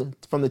picks from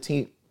the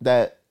team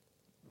that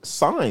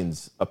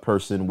signs a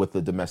person with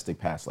a domestic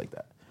past like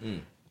that.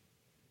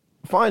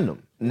 Find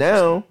them.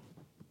 Now,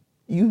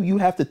 you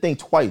have to think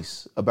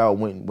twice about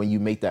when you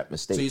make that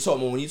mistake. So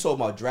when you talk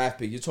about draft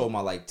pick, you're talking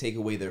about like take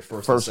away their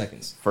first and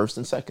seconds. First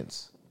and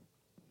seconds.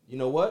 You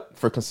know what?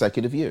 For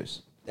consecutive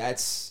years.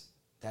 That's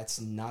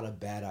not a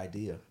bad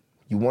idea.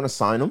 You want to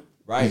sign him.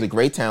 Right. He's a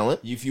great talent.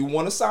 If you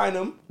want to sign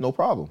him, no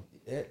problem.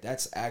 Yeah,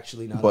 that's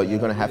actually not. But you're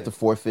going to have to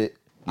forfeit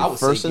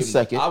first and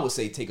second. I would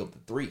say take up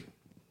the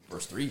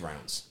first 3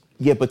 rounds.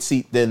 Yeah, but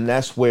see, then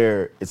that's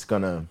where it's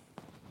gonna,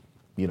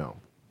 in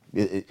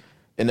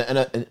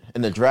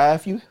the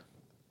draft,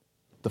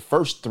 the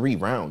first 3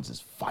 rounds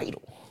is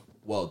vital.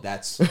 Well,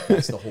 that's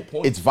the whole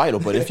point. It's vital,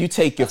 but if you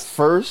take your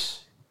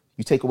first,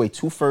 you take away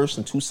 2 firsts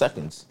and 2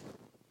 seconds.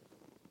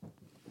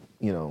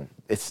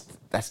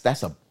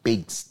 That's a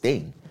big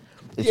sting.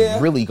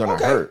 It's really gonna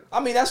hurt. I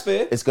mean, that's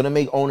fair. It's gonna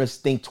make owners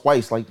think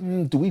twice. Like,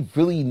 do we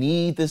really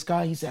need this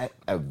guy? He's at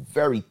a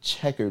very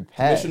checkered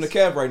pass. Mission to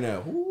Kev right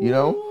now.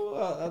 Ooh,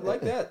 I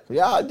like that.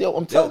 Yeah,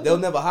 I'm telling. They'll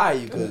never hire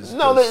you because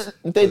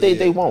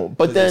they won't.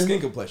 But then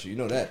skin complexion, you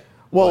know that.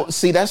 Well,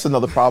 see, that's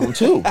another problem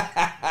too.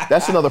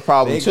 That's another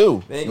problem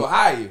too. They ain't gonna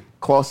hire you.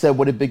 Claw said,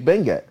 "What did Big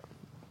Ben get?"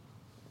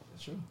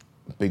 That's true.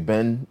 Big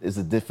Ben is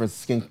a different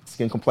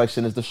skin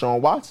complexion as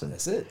DeShaun Watson.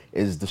 That's it.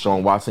 Is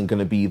DeShaun Watson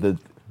gonna be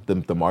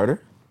the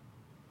martyr?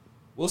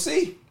 We'll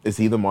see. Is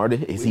he the martyr?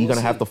 Is he going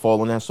to have to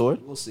fall on that sword?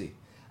 We'll see.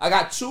 I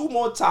got 2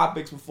 more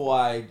topics before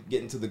I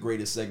get into the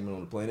greatest segment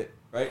on the planet,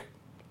 right?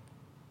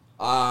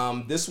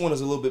 This one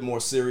is a little bit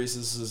more serious.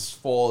 This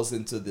falls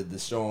into the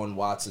DeShaun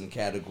Watson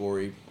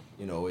category.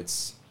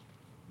 It's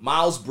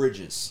Miles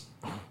Bridges.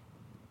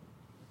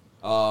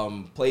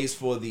 Plays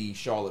for the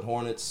Charlotte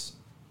Hornets.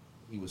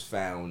 He was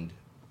found.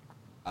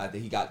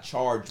 He got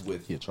charged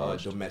with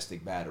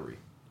domestic battery.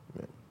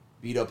 Yeah.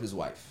 Beat up his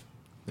wife.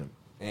 Yeah.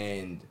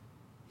 And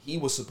he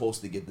was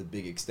supposed to get the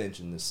big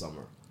extension this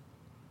summer.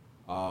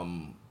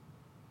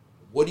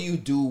 What do you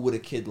do with a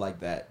kid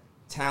like that?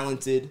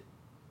 Talented,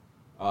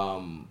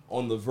 on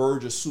the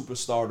verge of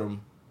superstardom.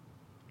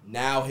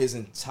 Now his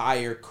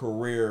entire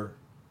career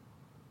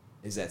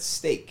is at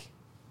stake.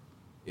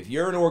 If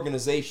you're an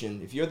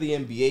organization, if you're the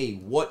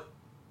NBA,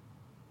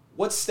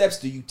 what steps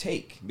do you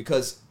take?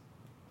 Because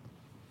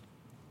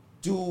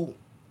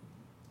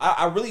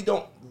I really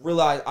don't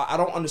realize, I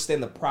don't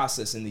understand the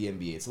process in the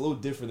NBA. It's a little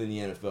different than the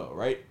NFL,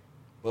 right?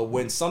 But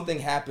when something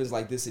happens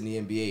like this in the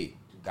NBA,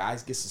 do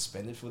guys get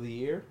suspended for the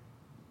year?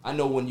 I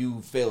know when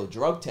you fail a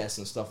drug test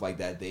and stuff like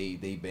that,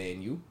 they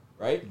ban you,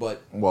 right?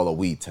 But a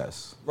weed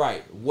test.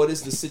 Right. What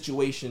is the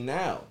situation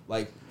now?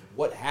 Like,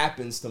 what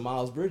happens to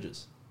Miles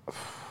Bridges?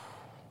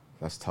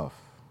 That's tough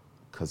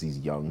because he's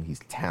young, he's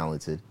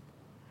talented.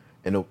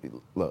 And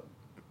look,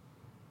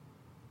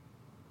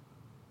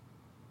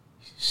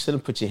 you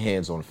shouldn't put your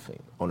hands on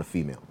a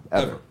female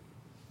ever.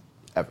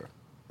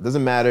 It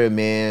doesn't matter,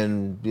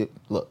 man.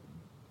 Look,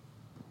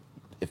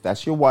 if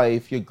that's your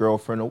wife, your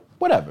girlfriend, or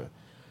whatever,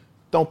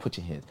 don't put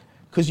your hands,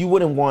 because you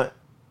wouldn't want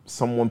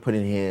someone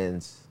putting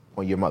hands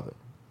on your mother.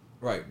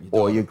 Right.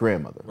 Or your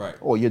grandmother. Right.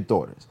 Or your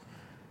daughters.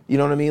 You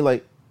know what I mean?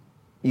 Like,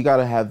 you got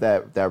to have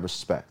that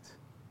respect.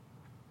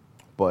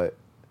 But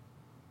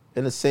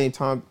in the same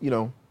time, you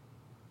know,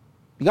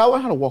 you got to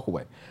learn how to walk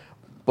away.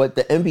 But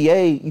the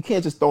NBA, you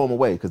can't just throw them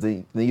away because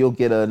then you'll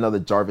get another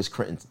Jarvis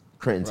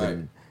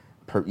Crittenton.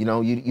 Right. You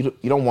know, you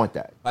don't want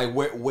that. Like,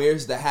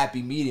 where's the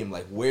happy medium?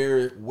 Like,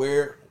 where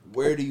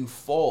do you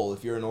fall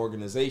if you're an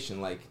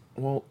organization? Like,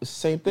 well, it's the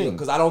same thing.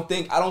 Because I don't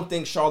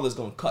think Charlotte's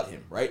gonna cut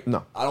him, right?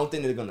 No, I don't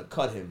think they're gonna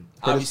cut him.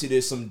 Obviously,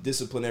 there's some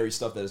disciplinary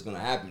stuff that is gonna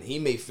happen. He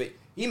may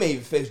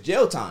even face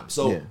jail time.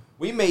 So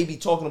we may be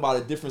talking about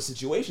a different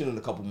situation in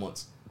a couple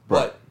months.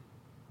 Right. But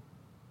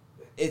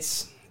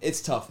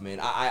it's tough, man.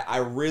 I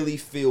really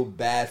feel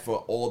bad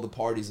for all the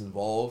parties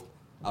involved.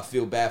 I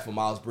feel bad for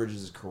Miles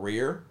Bridges'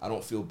 career. I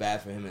don't feel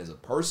bad for him as a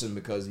person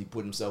because he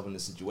put himself in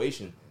this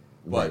situation.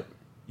 But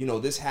you know,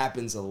 this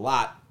happens a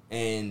lot,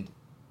 and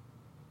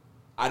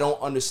I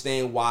don't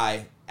understand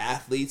why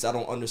athletes, I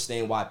don't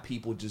understand why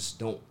people just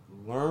don't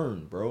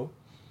learn, bro.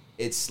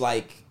 It's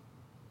like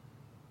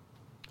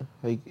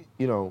you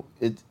know,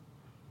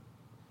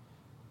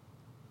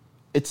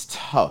 it's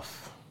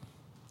tough.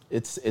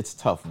 It's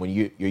tough when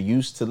you're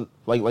used to,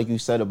 like you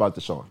said about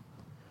DeShaun.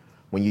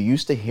 When you're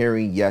used to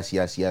hearing yes,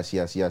 yes, yes,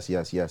 yes, yes,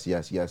 yes, yes,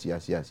 yes, yes,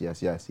 yes, yes,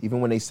 yes, yes.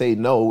 Even when they say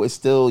no, it's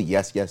still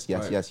yes, yes,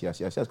 yes, yes, yes,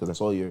 yes, yes, because that's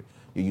all you're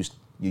used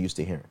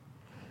to hearing.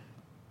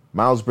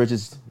 Miles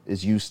Bridges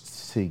is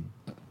used to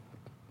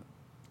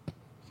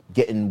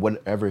getting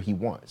whatever he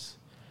wants.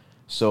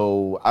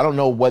 So I don't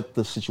know what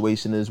the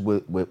situation is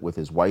with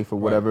his wife or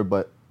whatever,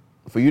 but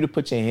for you to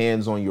put your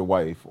hands on your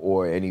wife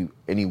or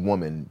any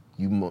woman,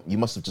 you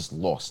must have just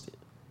lost it.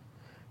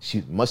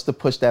 She must have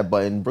pushed that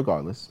button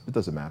regardless. It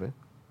doesn't matter.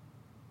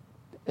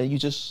 And you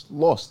just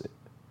lost it.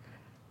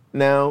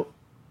 Now,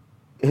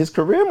 his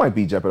career might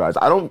be jeopardized.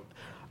 I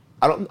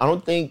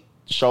don't think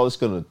Charlotte's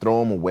gonna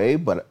throw him away,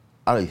 but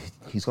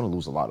he's gonna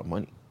lose a lot of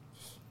money.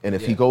 And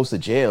if he goes to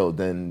jail,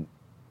 then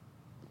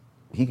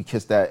he could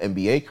kiss that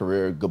NBA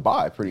career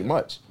goodbye, pretty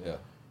much. Yeah.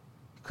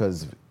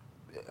 Because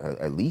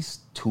at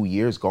least 2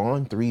 years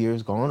gone, 3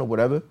 years gone, or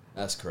whatever.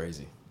 That's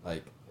crazy.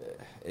 Like,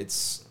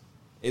 it's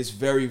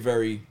very,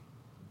 very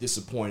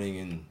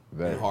disappointing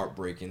and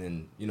heartbreaking.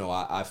 And, you know,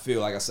 I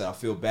feel, like I said, I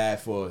feel bad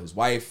for his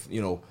wife.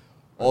 You know,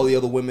 all the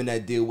other women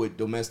that deal with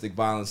domestic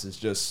violence is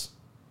just,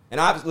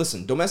 and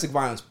listen, domestic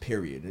violence,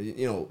 period.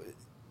 You know,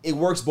 it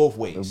works both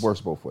ways. It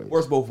works both ways.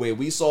 Works both ways.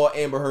 We saw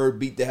Amber Heard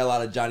beat the hell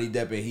out of Johnny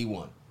Depp and he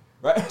won.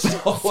 Right?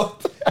 So,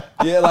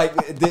 yeah, like,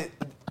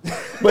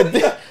 but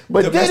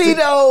did he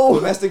though?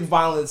 Domestic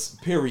violence,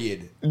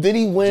 period. Did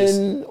he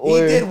win? He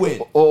did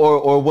win.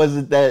 Or was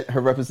it that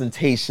her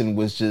representation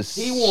was just,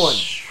 he won.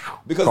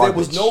 Because garbage. There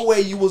was no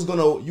way you was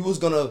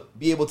gonna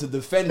be able to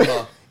defend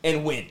her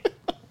and win.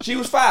 She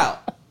was foul.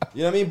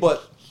 You know what I mean?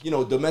 But, you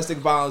know, domestic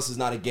violence is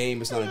not a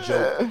game, it's not a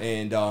joke.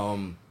 And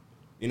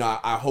you know,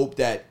 I hope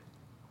that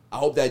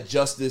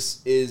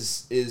justice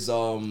is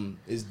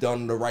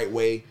done the right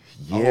way.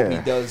 Yeah. I hope he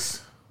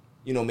does.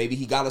 You know, maybe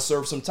he got to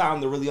serve some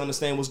time to really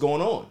understand what's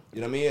going on.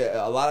 You know what I mean?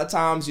 A lot of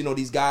times, you know,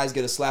 these guys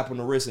get a slap on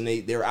the wrist and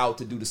they're out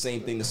to do the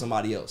same thing to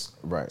somebody else.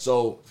 Right.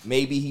 So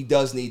maybe he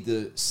does need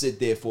to sit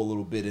there for a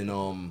little bit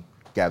and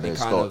gather his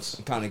thoughts.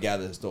 Kind of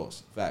gather his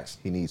thoughts. Facts.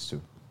 He needs to.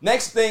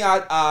 Next thing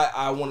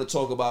I want to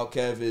talk about,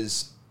 Kev,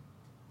 is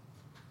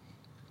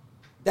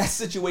that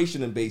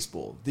situation in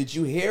baseball. Did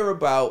you hear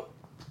about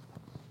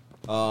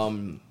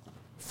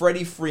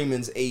Freddie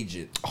Freeman's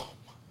agent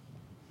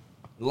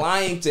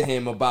lying to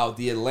him about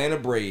the Atlanta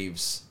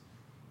Braves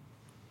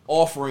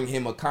offering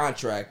him a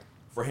contract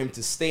for him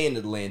to stay in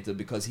Atlanta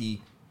because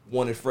he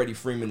wanted Freddie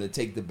Freeman to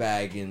take the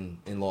bag in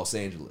Los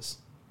Angeles?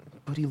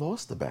 But he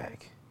lost the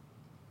bag.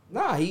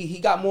 Nah, he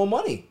got more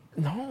money.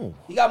 No.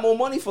 He got more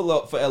money for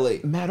LA.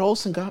 Matt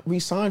Olson got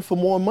re-signed for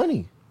more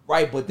money.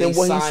 Right, but he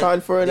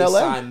signed for in LA. They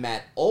signed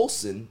Matt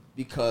Olson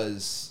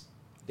because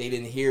they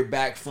didn't hear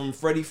back from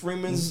Freddie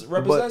Freeman's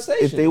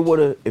representation.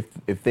 But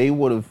if they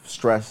would have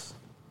stressed,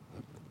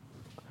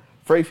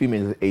 Freddie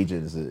Freeman's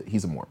agent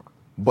he's a moron.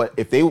 But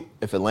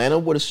if Atlanta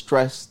would have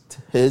stressed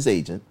his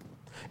agent,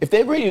 if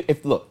they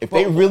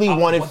really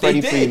wanted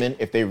Freddie Freeman,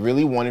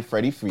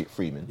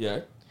 yeah,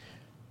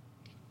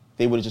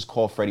 they would have just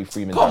called Freddie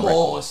Freeman. Come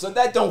on, son,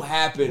 that don't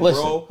happen,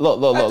 Listen, bro.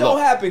 Look, that don't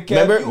happen,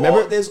 Kevin.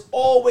 Remember, there's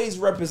always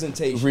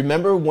representation.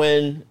 Remember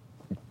when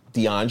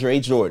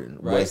DeAndre Jordan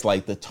was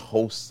like the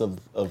toast of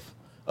the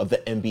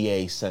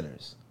NBA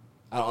centers?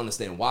 I don't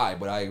understand why,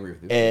 but I agree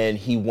with you. And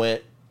he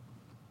went,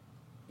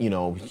 you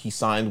know, he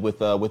signed with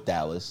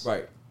Dallas,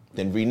 right?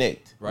 Then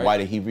reneged. Right. Why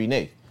did he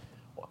renege?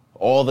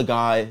 All the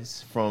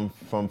guys from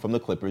the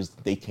Clippers,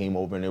 they came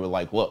over and they were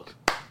like, look,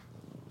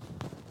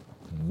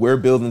 we're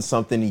building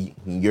something.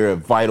 You're a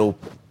vital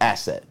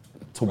asset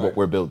to what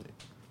we're building,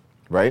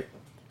 right?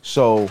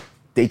 So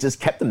they just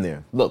kept him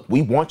there. Look,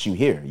 we want you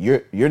here.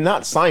 You're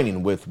not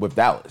signing with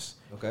Dallas.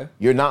 Okay.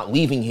 You're not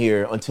leaving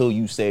here until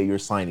you say you're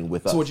signing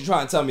with us. So what you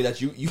trying to tell me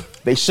that you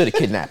They should have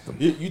kidnapped him.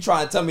 you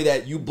trying to tell me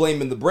that you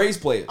blaming the Braves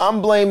players?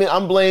 I'm blaming,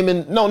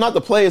 no, not the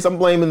players. I'm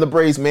blaming the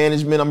Braves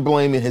management. I'm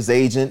blaming his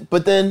agent.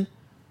 But then,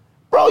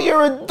 bro,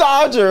 you're a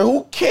Dodger.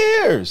 Who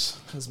cares?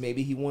 Because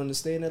maybe he wanted to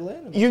stay in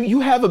Atlanta.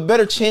 You have a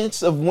better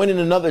chance of winning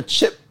another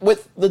chip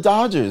with the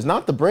Dodgers,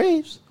 not the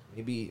Braves.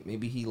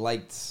 Maybe he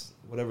liked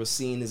whatever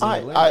scene is in I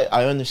Atlanta.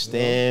 I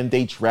understand.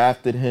 They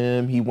drafted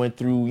him. He went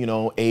through,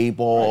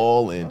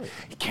 A-ball and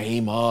he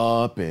came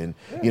up and,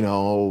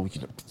 Sob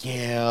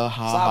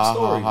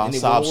story. And they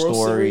sob won a World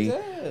story.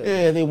 Series,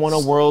 Yeah, they won a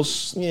world,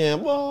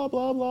 blah,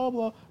 blah, blah,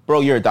 blah. Bro,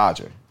 you're a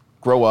Dodger.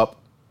 Grow up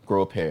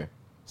here.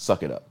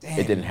 Suck it up. Damn,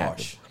 it didn't happen.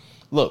 harsh.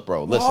 Look,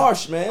 bro, listen.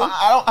 Harsh, man.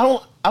 I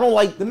don't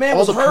like The man all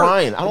was the hurt.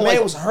 crying. I don't the man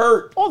like was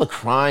hurt. all the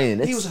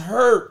crying. He was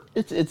hurt.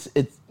 It's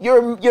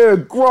you're a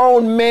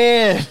grown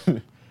man.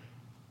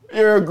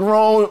 You're a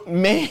grown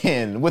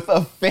man with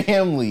a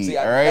family. See,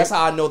 all right. that's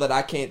how I know that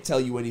I can't tell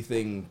you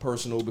anything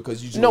personal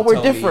because you just No, gonna we're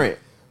tell different.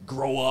 Me,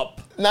 grow up.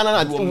 No.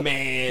 You a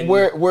man.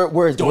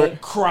 We're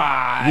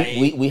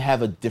cry. we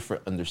have a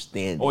different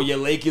understanding. Or your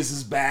Lakers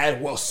is bad.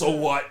 Well, so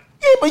what?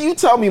 Yeah, but you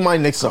tell me my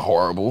Knicks are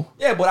horrible.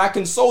 Yeah, but I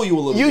console you a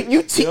little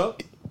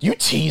bit. You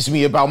tease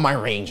me about my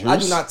Rangers. I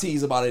do not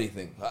tease about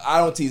anything. I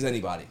don't tease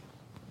anybody.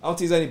 I don't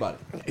tease anybody.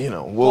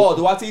 Well,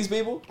 do I tease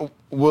people?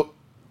 Well,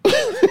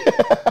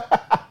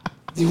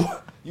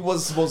 You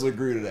wasn't supposed to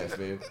agree to that,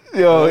 man.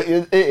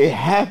 it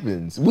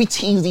happens. We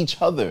tease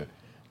each other.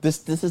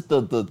 This is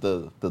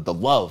the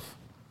love.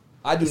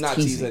 I do not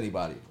teasing. tease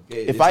anybody.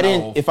 Okay? If I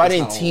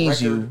didn't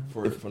tease you,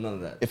 for none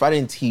of that. If I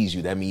didn't tease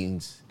you, that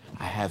means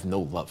I have no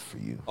love for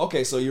you.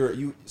 Okay, so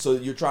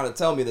you're trying to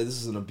tell me that this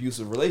is an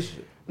abusive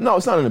relationship. No,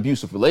 it's not an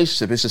abusive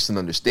relationship. It's just an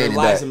understanding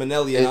You're Liza that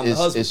Minnelli and I'm the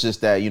husband. It's just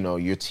that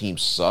your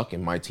teams suck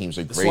and my teams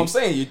are great. That's what I'm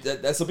saying.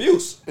 That's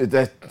abuse.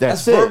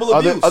 That's it. verbal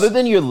abuse. Other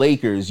than your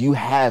Lakers, you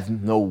have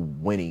no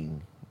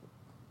winning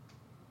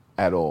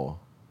at all.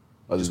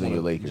 Other than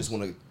your Lakers,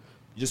 You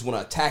just want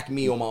to attack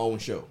me on my own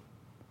show.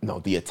 No,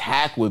 the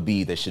attack would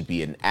be there should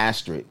be an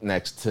asterisk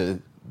next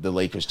to the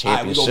Lakers All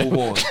right, we're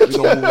championship.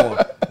 going to move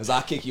on. Because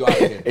I'll kick you out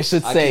of here. It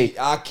should say...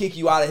 I'll kick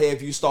you out of here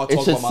if you start It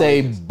talking should about my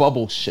say Lakers.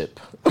 bubble ship.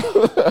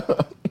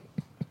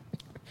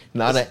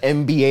 Not an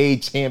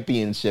NBA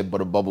championship, but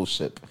a bubble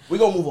ship. We're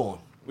going to move on.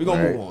 We're going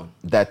to move on.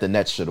 That the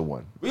Nets should have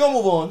won. We're going to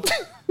move on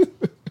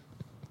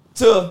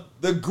to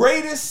the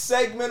greatest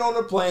segment on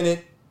the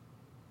planet,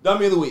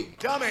 Dummy of the Week.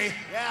 Dummy,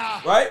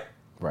 yeah. Right?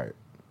 Right.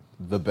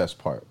 The best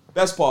part.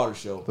 Best part of the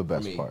show. The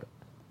best for me. part.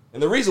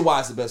 And the reason why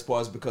it's the best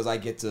part is because I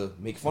get to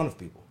make fun of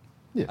people.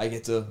 Yeah. I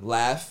get to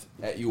laugh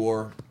at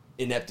your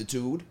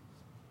ineptitude.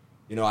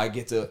 I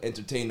get to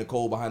entertain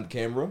Nicole behind the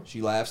camera.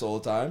 She laughs all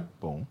the time.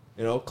 Boom.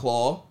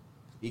 Claw,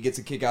 he gets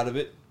a kick out of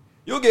it.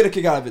 You'll get a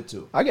kick out of it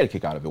too. I get a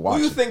kick out of it. Watch Who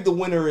do you it. think the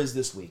winner is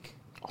this week?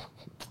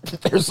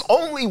 There's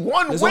only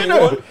one There's winner.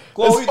 only one?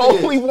 Claude, who There's you think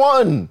it only is?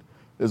 one.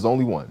 There's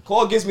only one.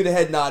 Claw gives me the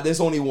head nod. There's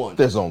only one.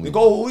 There's only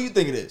Nicole, one. who do you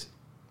think it is?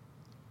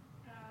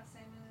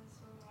 Same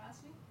as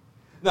last week.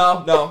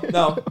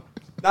 No.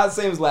 Not the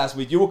same as last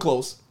week. You were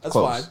close. That's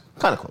Close. fine.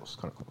 Kind of close.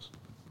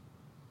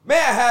 May I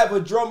have a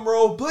drum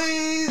roll,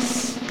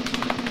 please?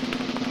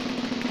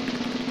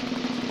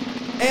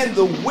 And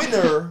the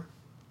winner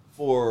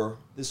for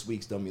this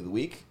week's Dummy of the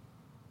Week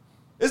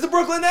is the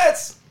Brooklyn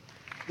Nets.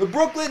 The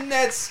Brooklyn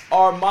Nets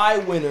are my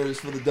winners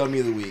for the Dummy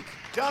of the Week.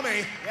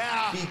 Dummy,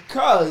 yeah.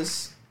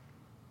 Because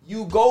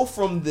you go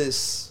from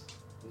this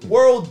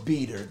world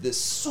beater, this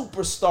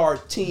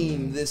superstar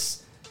team,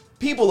 this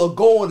people are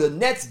going to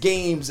Nets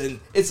games and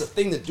it's a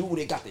thing to do.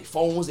 They got their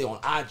phones, they on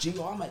IG.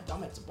 Oh, I'm at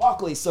the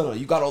Barclays Center.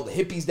 You got all the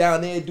hippies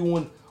down there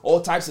doing all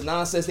types of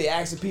nonsense. They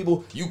asking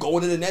people, you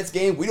going to the Nets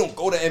game? We don't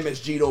go to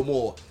MSG no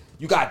more.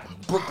 You got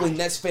Brooklyn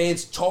Nets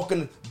fans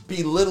talking,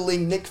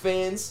 belittling Knicks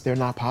fans. They're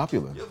not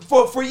popular.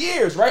 For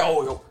years, right?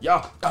 Oh,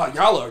 y'all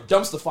are a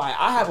dumpster fire.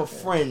 I have a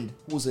friend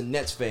who's a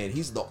Nets fan.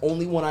 He's the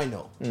only one I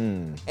know.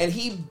 And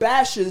he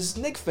bashes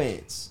Knicks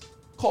fans.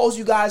 Calls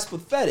you guys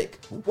pathetic.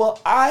 Well,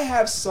 I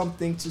have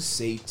something to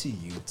say to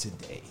you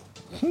today.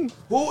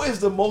 Who is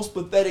the most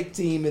pathetic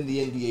team in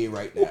the NBA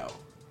right now?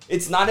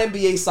 It's not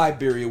NBA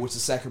Siberia, which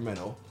is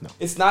Sacramento. No.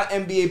 It's not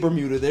NBA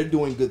Bermuda. They're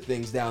doing good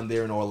things down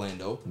there in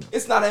Orlando. No.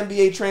 It's not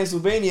NBA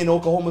Transylvania in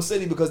Oklahoma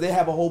City because they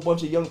have a whole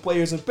bunch of young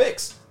players and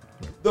picks.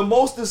 The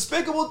most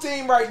despicable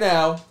team right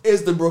now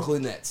is the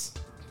Brooklyn Nets.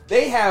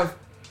 They have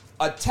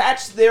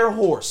attached their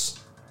horse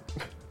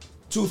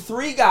to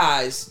 3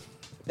 guys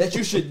that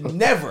you should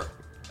never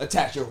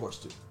attach your horse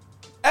to.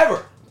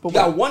 Ever. You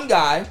got one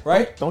guy,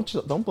 right? Don't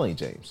blame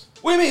James.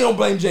 What do you mean don't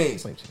blame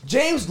James? Blame James.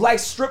 James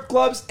likes strip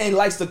clubs and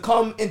likes to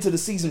come into the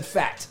season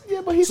fat. Yeah,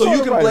 but he so saw you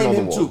the can writing blame on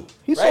the him wall. too.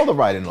 He saw the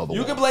writing on the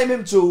You wall. can blame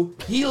him too.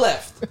 He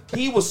left.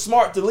 He was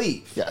smart to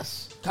leave.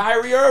 Yes.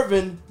 Kyrie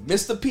Irving,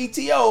 Mr.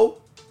 PTO,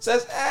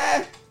 says,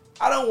 I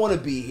don't want to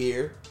be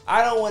here.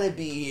 I don't want to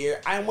be here.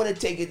 I want to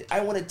take it. I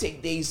want to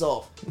take days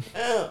off.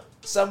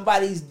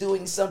 Somebody's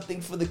doing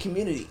something for the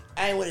community.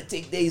 I want to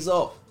take days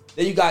off.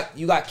 Then you got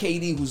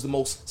KD, who's the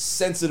most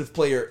sensitive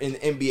player in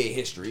NBA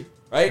history.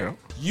 right? Yeah.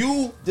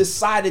 You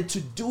decided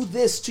to do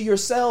this to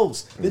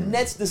yourselves. The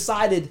Nets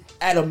decided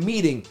at a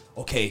meeting,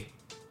 okay,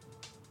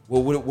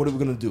 well, what are we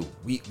going to do?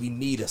 We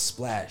need a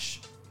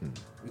splash.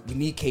 We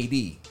need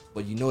KD,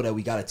 but you know that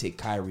we got to take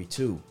Kyrie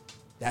too.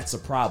 That's a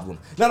problem.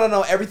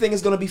 No. Everything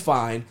is going to be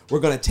fine. We're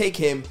going to take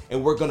him,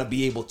 and we're going to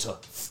be able to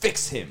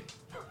fix him,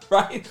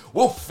 right?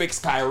 We'll fix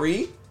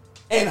Kyrie.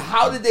 And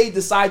how did they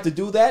decide to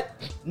do that?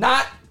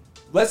 Not,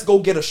 let's go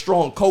get a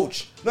strong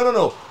coach.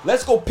 No.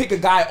 Let's go pick a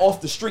guy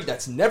off the street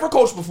that's never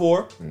coached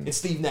before, and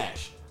Steve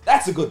Nash.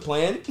 That's a good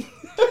plan.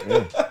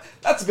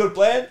 That's a good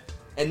plan.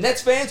 And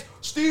Nets fans,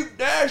 Steve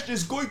Nash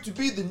is going to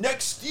be the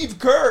next Steve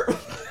Kerr.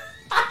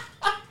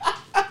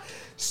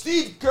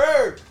 Steve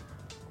Kerr.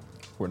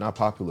 We're not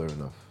popular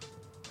enough.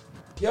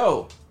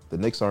 Yo. The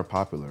Knicks aren't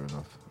popular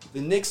enough.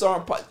 The Knicks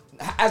aren't.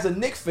 As a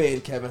Knicks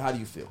fan, Kevin, how do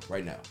you feel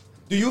right now?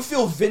 Do you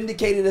feel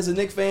vindicated as a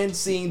Knicks fan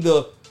seeing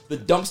the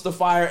dumpster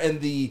fire and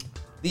the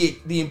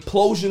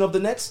implosion of the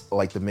Nets?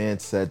 Like the man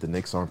said, the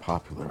Knicks aren't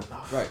popular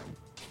enough. Right.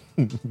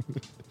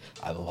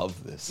 I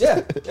love this.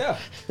 Yeah.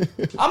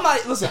 I'm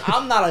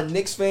not a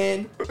Knicks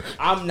fan.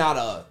 I'm not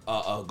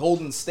a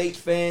Golden State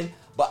fan,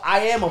 but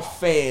I am a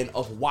fan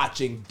of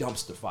watching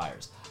dumpster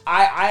fires.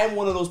 I am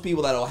one of those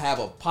people that'll have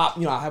a pop,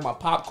 I have my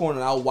popcorn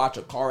and I'll watch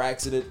a car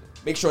accident,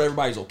 make sure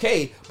everybody's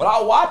okay, but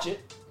I'll watch it.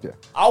 Yeah.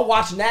 I'll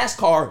watch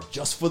NASCAR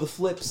just for the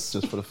flips.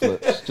 Just for the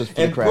crashes.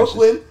 And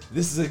Brooklyn,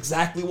 this is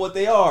exactly what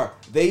they are.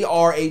 They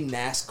are a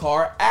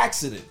NASCAR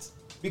accident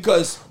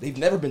because they've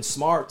never been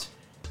smart.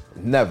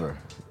 Never.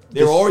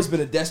 They've always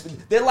been a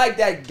desperate. They're like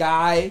that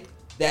guy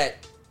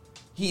that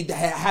he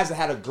hasn't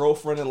had a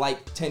girlfriend in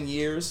like 10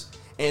 years,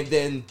 and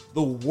then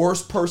the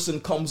worst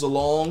person comes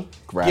along,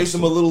 gives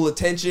him a little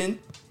attention,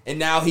 and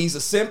now he's a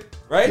simp,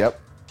 right?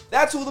 Yep.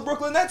 That's who the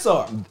Brooklyn Nets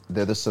are.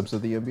 They're the simps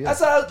of the NBA. That's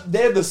how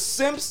they're the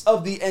simps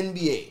of the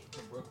NBA.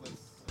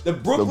 The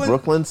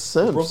Brooklyn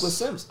Sims. Brooklyn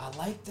Sims. I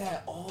like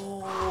that.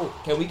 Oh,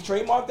 can we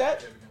trademark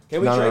that?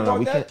 Can we No,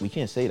 trademark that? we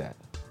can't say that.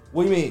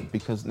 What do you mean?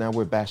 Because now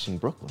we're bashing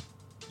Brooklyn.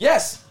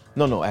 Yes.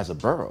 No, as a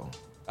borough.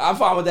 I'm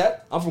fine with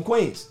that. I'm from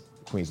Queens.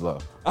 Queens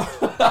love. I'm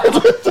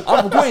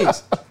from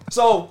Queens.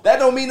 So that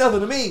don't mean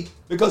nothing to me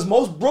because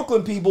most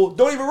Brooklyn people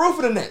don't even root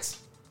for the Nets.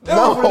 They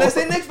don't root for the Nets.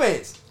 They're Knicks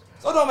fans.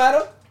 So it don't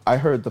matter. I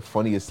heard the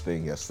funniest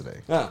thing yesterday.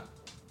 Yeah.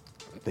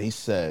 They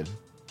said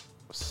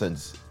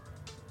since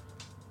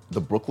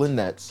the Brooklyn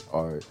Nets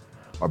are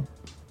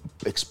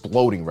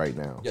exploding right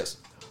now. Yes.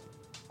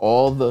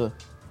 All the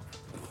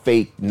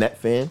fake Net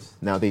fans,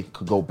 now they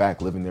could go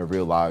back living their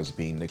real lives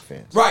being Knicks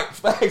fans. Right.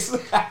 Facts.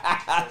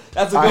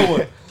 That's a good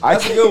one.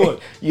 That's a good one.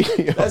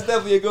 That's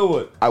definitely a good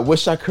one. I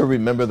wish I could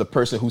remember the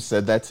person who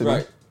said that to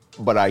me,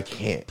 but I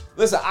can't.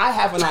 Listen, I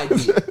have an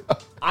idea.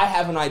 I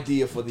have an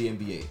idea for the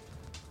NBA.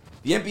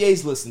 The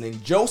NBA's listening.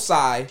 Joe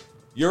Tsai,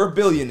 you're a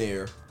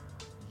billionaire.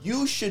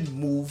 You should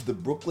move the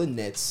Brooklyn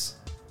Nets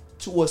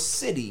to a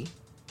city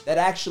that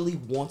actually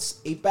wants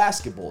a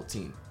basketball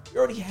team. We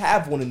already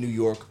have one in New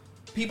York.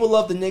 People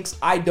love the Knicks.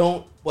 I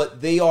don't,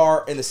 but they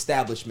are an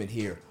establishment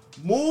here.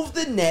 Move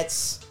the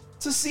Nets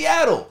to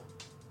Seattle.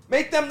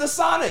 Make them the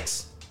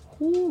Sonics.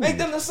 Make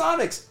them the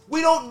Sonics.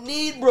 We don't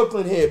need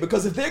Brooklyn here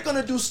because if they're going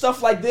to do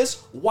stuff like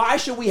this, why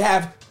should we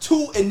have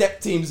two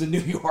inept teams in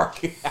New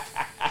York?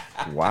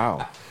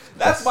 Wow.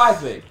 That's my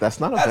thing. That's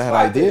not a bad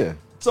idea. Thing.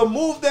 So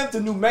move them to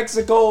New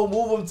Mexico,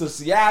 move them to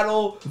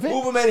Seattle,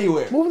 move them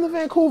anywhere. Move them to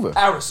Vancouver.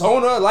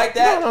 Arizona, like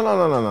that.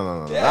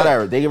 No. Yeah. Not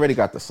Arizona. They already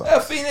got the Suns. Yeah,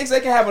 Phoenix,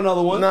 they can have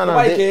another one.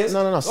 Nobody cares.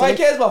 No. Nobody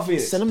cares about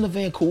Phoenix. Send them to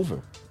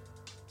Vancouver.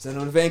 Send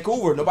them to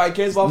Vancouver. Nobody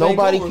cares about Vancouver.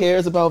 Nobody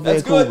cares about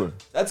Vancouver.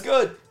 That's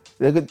good.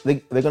 They're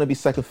going to be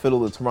second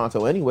fiddle to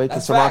Toronto anyway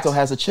because That's Toronto facts.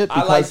 has a chip.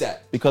 I like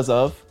that. Because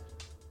of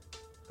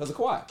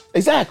Kawhi.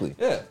 Exactly.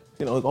 Yeah.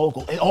 It all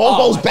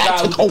goes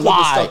back to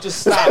Kawhi. Just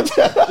stop.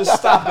 Just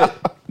stop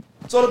it.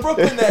 So the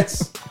Brooklyn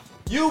Nets,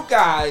 you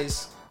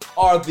guys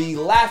are the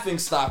laughing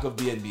stock of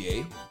the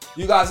NBA.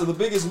 You guys are the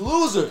biggest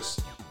losers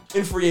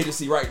in free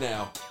agency right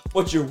now,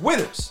 but you're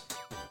winners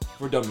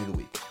for Dummy of the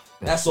Week.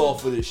 That's all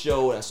for this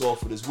show. That's all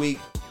for this week.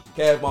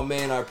 Kev, my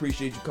man, I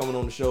appreciate you coming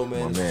on the show,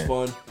 man. This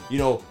was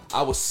fun.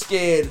 I was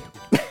scared,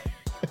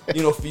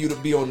 for you to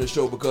be on the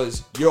show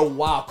because you're a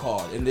wild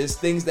card, and there's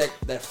things that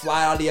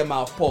fly out of your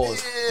mouth,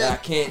 pause, that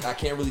I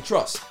can't really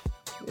trust.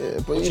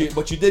 Yeah,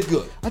 but you did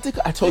good. I think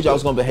I told you I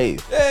was gonna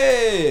behave.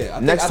 Yeah.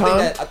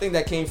 I think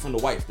that came from the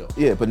wife though.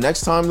 Yeah, but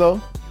next time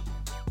though,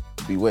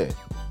 beware.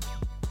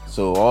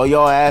 So all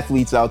y'all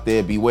athletes out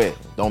there, beware.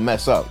 Don't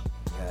mess up.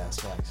 Yeah, that's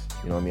facts.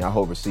 You know what I mean? I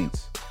hold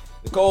receipts.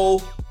 Nicole,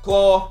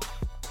 Claw,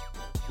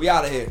 we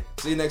out of here.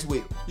 See you next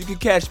week. You can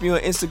catch me on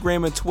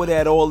Instagram and Twitter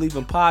at All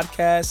Even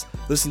Podcast.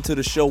 Listen to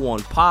the show on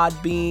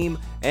Podbeam,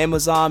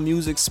 Amazon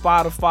Music,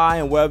 Spotify,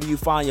 and wherever you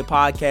find your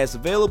podcasts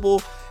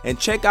available. And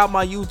check out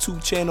my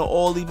YouTube channel,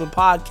 All Even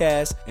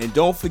Podcast. And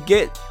don't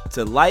forget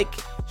to like,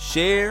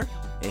 share,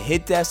 and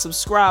hit that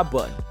subscribe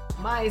button.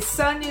 My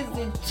son is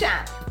the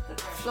champ,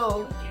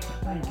 so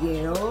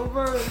get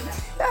over it.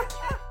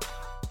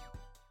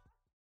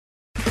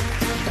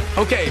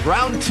 Okay,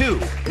 round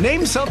two.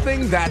 Name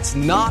something that's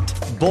not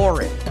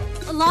boring.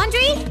 A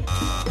laundry?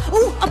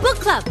 Ooh, a book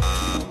club.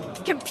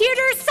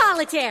 Computer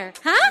solitaire,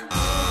 huh?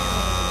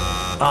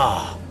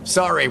 Ah,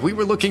 sorry, we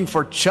were looking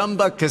for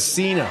Chumba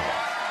Casino.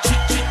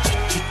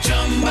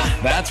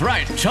 That's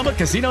right,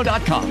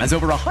 ChumbaCasino.com has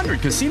over 100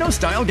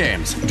 casino-style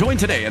games. Join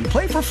today and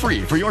play for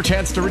free for your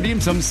chance to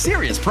redeem some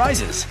serious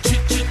prizes.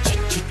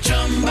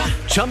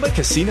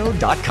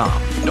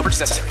 ChumbaCasino.com. No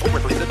purchase necessary. Void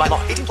where prohibited by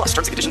law. 18 plus.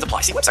 Terms and conditions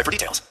apply. See website for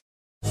details.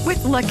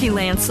 With Lucky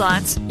Land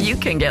Slots, you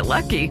can get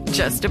lucky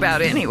just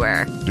about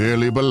anywhere.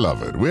 Dearly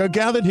beloved, we are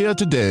gathered here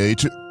today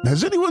to...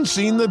 Has anyone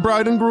seen the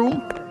bride and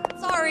groom?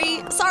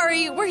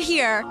 Sorry, we're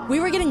here. We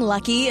were getting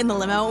lucky in the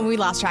limo and we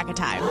lost track of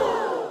time.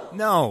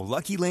 No,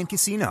 Lucky Land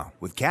Casino,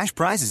 with cash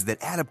prizes that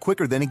add up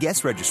quicker than a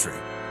guest registry.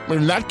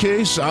 In that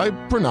case, I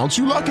pronounce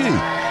you lucky.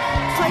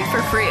 Play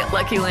for free at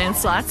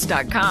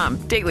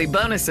LuckyLandSlots.com. Daily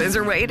bonuses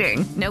are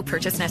waiting. No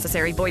purchase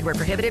necessary. Void where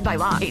prohibited by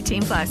law.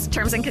 18 plus.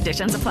 Terms and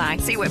conditions apply.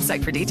 See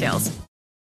website for details.